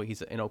we know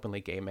he's an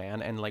openly gay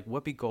man, and like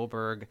Whoopi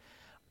Goldberg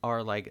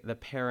are like the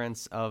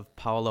parents of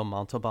Paolo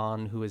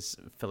Montalban, who is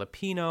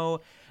Filipino.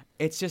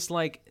 It's just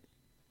like,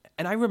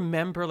 and I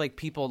remember like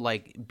people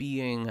like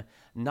being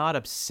not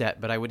upset,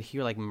 but I would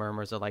hear like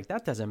murmurs of like,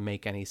 that doesn't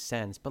make any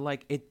sense. But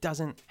like, it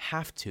doesn't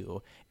have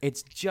to.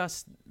 It's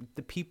just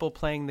the people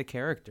playing the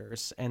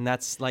characters. And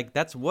that's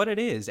what it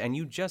is. And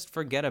you just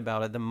forget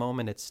about it the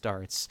moment it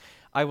starts.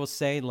 I will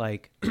say,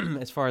 like,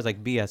 as far as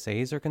like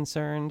BSAs are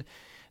concerned,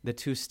 the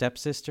two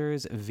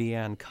stepsisters,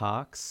 Vianne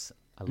Cox.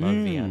 I love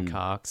Vianne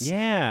Cox.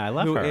 Yeah, I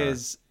love her.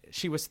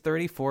 She was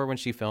 34 when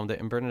she filmed it,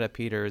 and Bernadette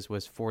Peters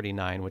was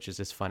 49, which is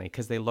just funny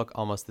because they look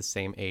almost the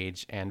same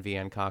age, and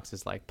Vianne Cox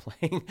is like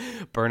playing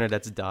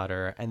Bernadette's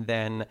daughter. And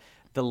then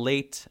the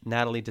late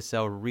Natalie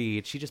Desselle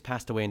Reid, she just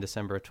passed away in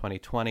December of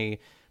 2020,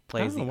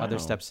 plays the other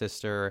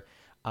stepsister,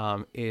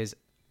 is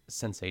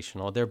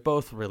sensational. They're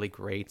both really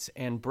great,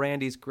 and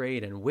Brandy's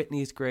great, and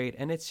Whitney's great,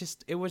 and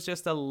it was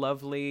just a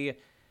lovely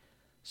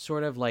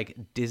sort of like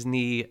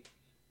Disney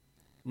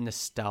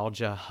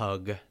nostalgia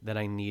hug that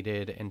I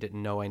needed and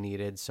didn't know I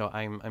needed. So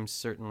I'm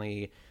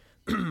certainly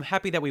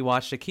happy that we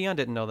watched it. Keon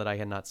didn't know that I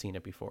had not seen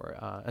it before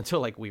until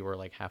like we were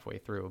like halfway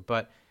through,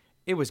 but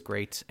it was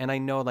great. And I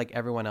know like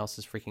everyone else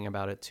is freaking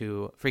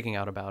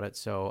out about it.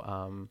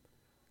 So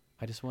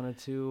I just wanted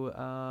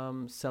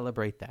to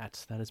celebrate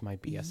that. That is my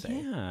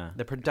BSA. Yeah.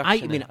 The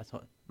production. I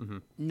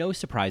mean, no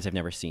surprise I've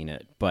never seen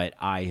it, but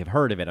I have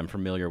heard of it. I'm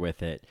familiar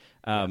with it.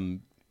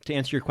 To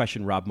answer your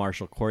question, Rob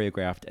Marshall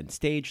choreographed and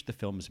staged the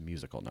film's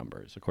musical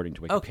numbers, according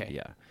to Wikipedia.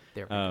 Okay.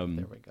 There we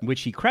go.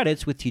 Which he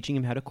credits with teaching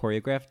him how to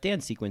choreograph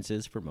dance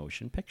sequences for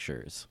motion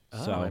pictures.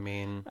 Oh, so, I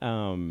mean,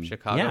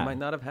 Chicago might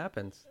not have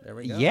happened. There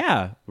we go.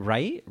 Yeah,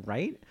 right.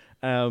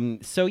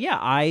 So yeah,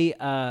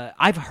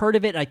 I've heard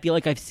of it. I feel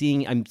like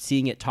I'm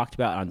seeing it talked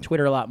about on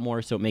Twitter a lot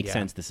more, so it makes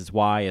sense. This is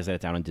why, is that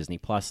it's out on Disney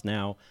Plus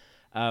now.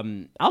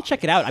 I'll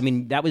check it out. I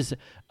mean, that was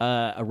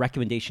a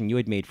recommendation you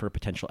had made for a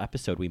potential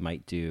episode we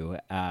might do.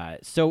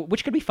 So,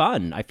 which could be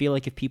fun. I feel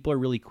like if people are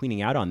really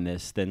queening out on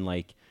this, then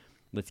like,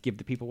 let's give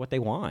the people what they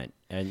want.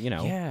 And, you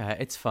know. Yeah,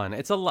 it's fun.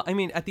 It's a lot. I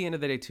mean, at the end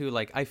of the day, too,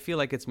 like, I feel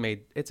like it's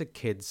a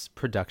kid's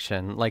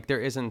production. Like, there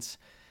isn't,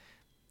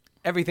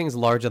 everything's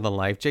larger than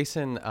life.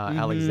 Jason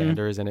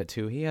Alexander is in it,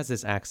 too. He has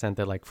this accent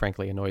that, like,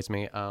 frankly annoys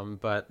me.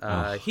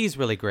 But he's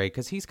really great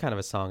because he's kind of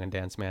a song and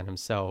dance man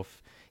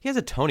himself. He has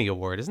a Tony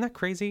Award. Isn't that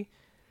crazy?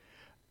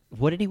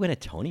 What did he win a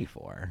Tony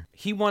for?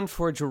 He won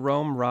for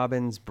Jerome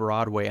Robbins'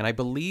 Broadway, and I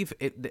believe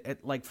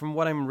it like from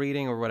what I'm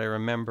reading or what I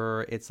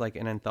remember, it's like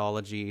an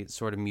anthology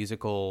sort of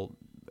musical.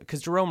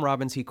 Because Jerome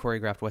Robbins, he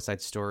choreographed West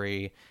Side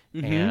Story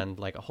and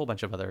like a whole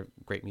bunch of other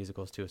great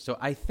musicals too. So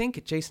I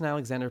think Jason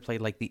Alexander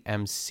played like the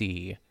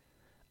MC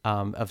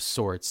of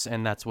sorts,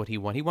 and that's what he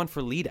won. He won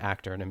for lead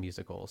actor in a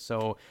musical.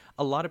 So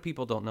a lot of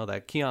people don't know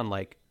that. Keon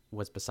like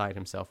was beside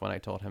himself when I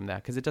told him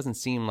that because it doesn't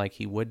seem like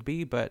he would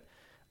be, but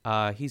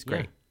he's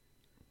great. Yeah.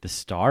 The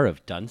star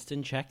of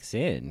Dunstan Checks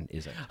In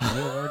is a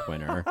Tony Award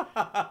winner.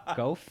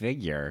 Go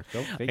figure.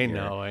 Go figure.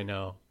 I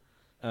know.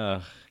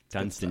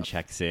 Dunstan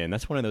Checks In.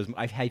 That's one of those.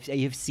 I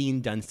have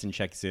seen Dunstan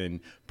Checks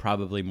In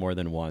probably more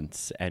than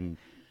once. And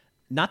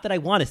not that I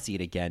want to see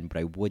it again, but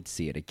I would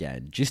see it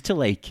again. Just to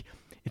like,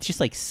 it's just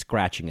like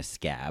scratching a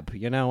scab,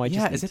 you know?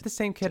 Is it the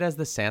same kid as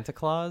the Santa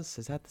Claus?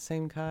 Is that the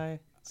same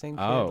guy? Same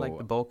kid, like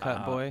the bowl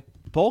cut boy?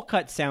 Bowl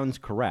cut sounds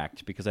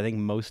correct because I think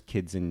most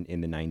kids in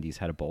the 90s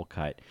had a bowl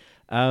cut.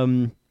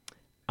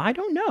 I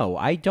don't know.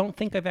 I don't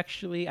think I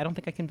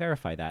can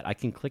verify that. I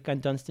can click on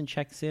Dunstan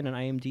Checks In on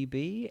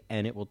IMDb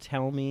and it will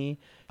tell me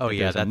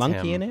there's a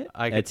monkey in it.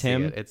 I could see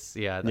him. it. It's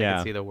I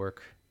could see the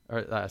work.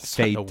 Or,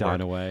 Fate the Gone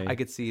work. Away. I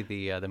could see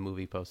the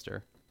movie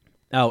poster.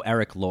 Oh,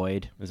 Eric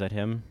Lloyd. Was that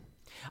him?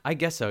 I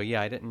guess so.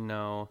 Yeah, I didn't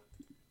know.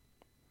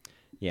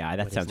 Yeah,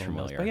 that his sounds name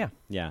was, familiar. but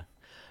yeah.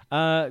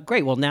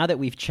 Great. Well, now that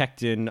we've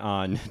checked in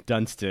on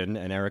Dunstan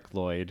and Eric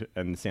Lloyd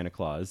and Santa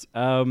Claus,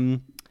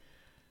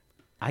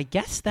 I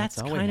guess that's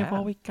all we kind of have.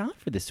 all we got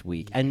for this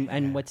week.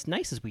 And what's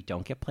nice is we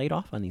don't get played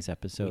off on these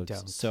episodes.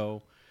 don't.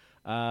 So,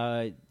 we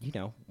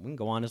can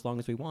go on as long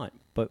as we want,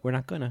 but we're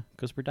not gonna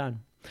because we're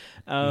done.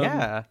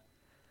 Yeah.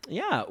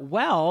 Yeah.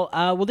 Well,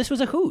 this was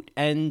a hoot,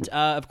 and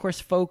of course,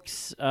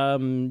 folks,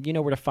 you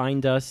know where to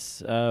find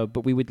us.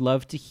 But we would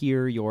love to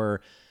hear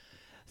your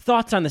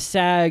thoughts on the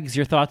SAGs,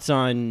 your thoughts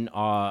on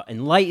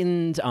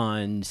Enlightened,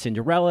 on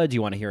Cinderella. Do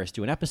you want to hear us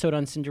do an episode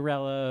on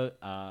Cinderella?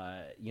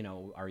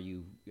 Are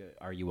you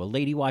a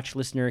Lady Watch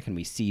listener? Can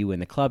we see you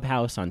in the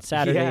clubhouse on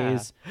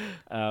Saturdays?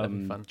 That'd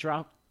be fun.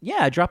 Drop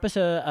us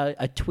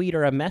a tweet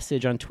or a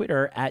message on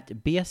Twitter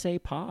at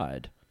BSA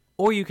Pod.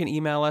 Or you can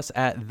email us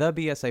at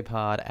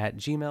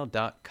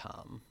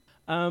thebsapod@gmail.com.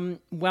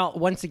 Well,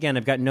 once again,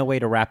 I've got no way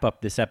to wrap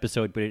up this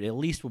episode, but it at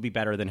least will be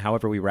better than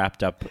however we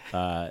wrapped up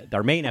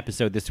our main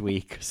episode this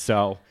week.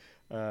 So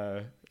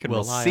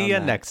We'll see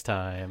you next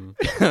time.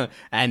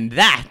 And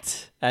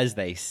that, as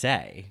they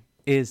say,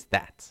 Is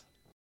that.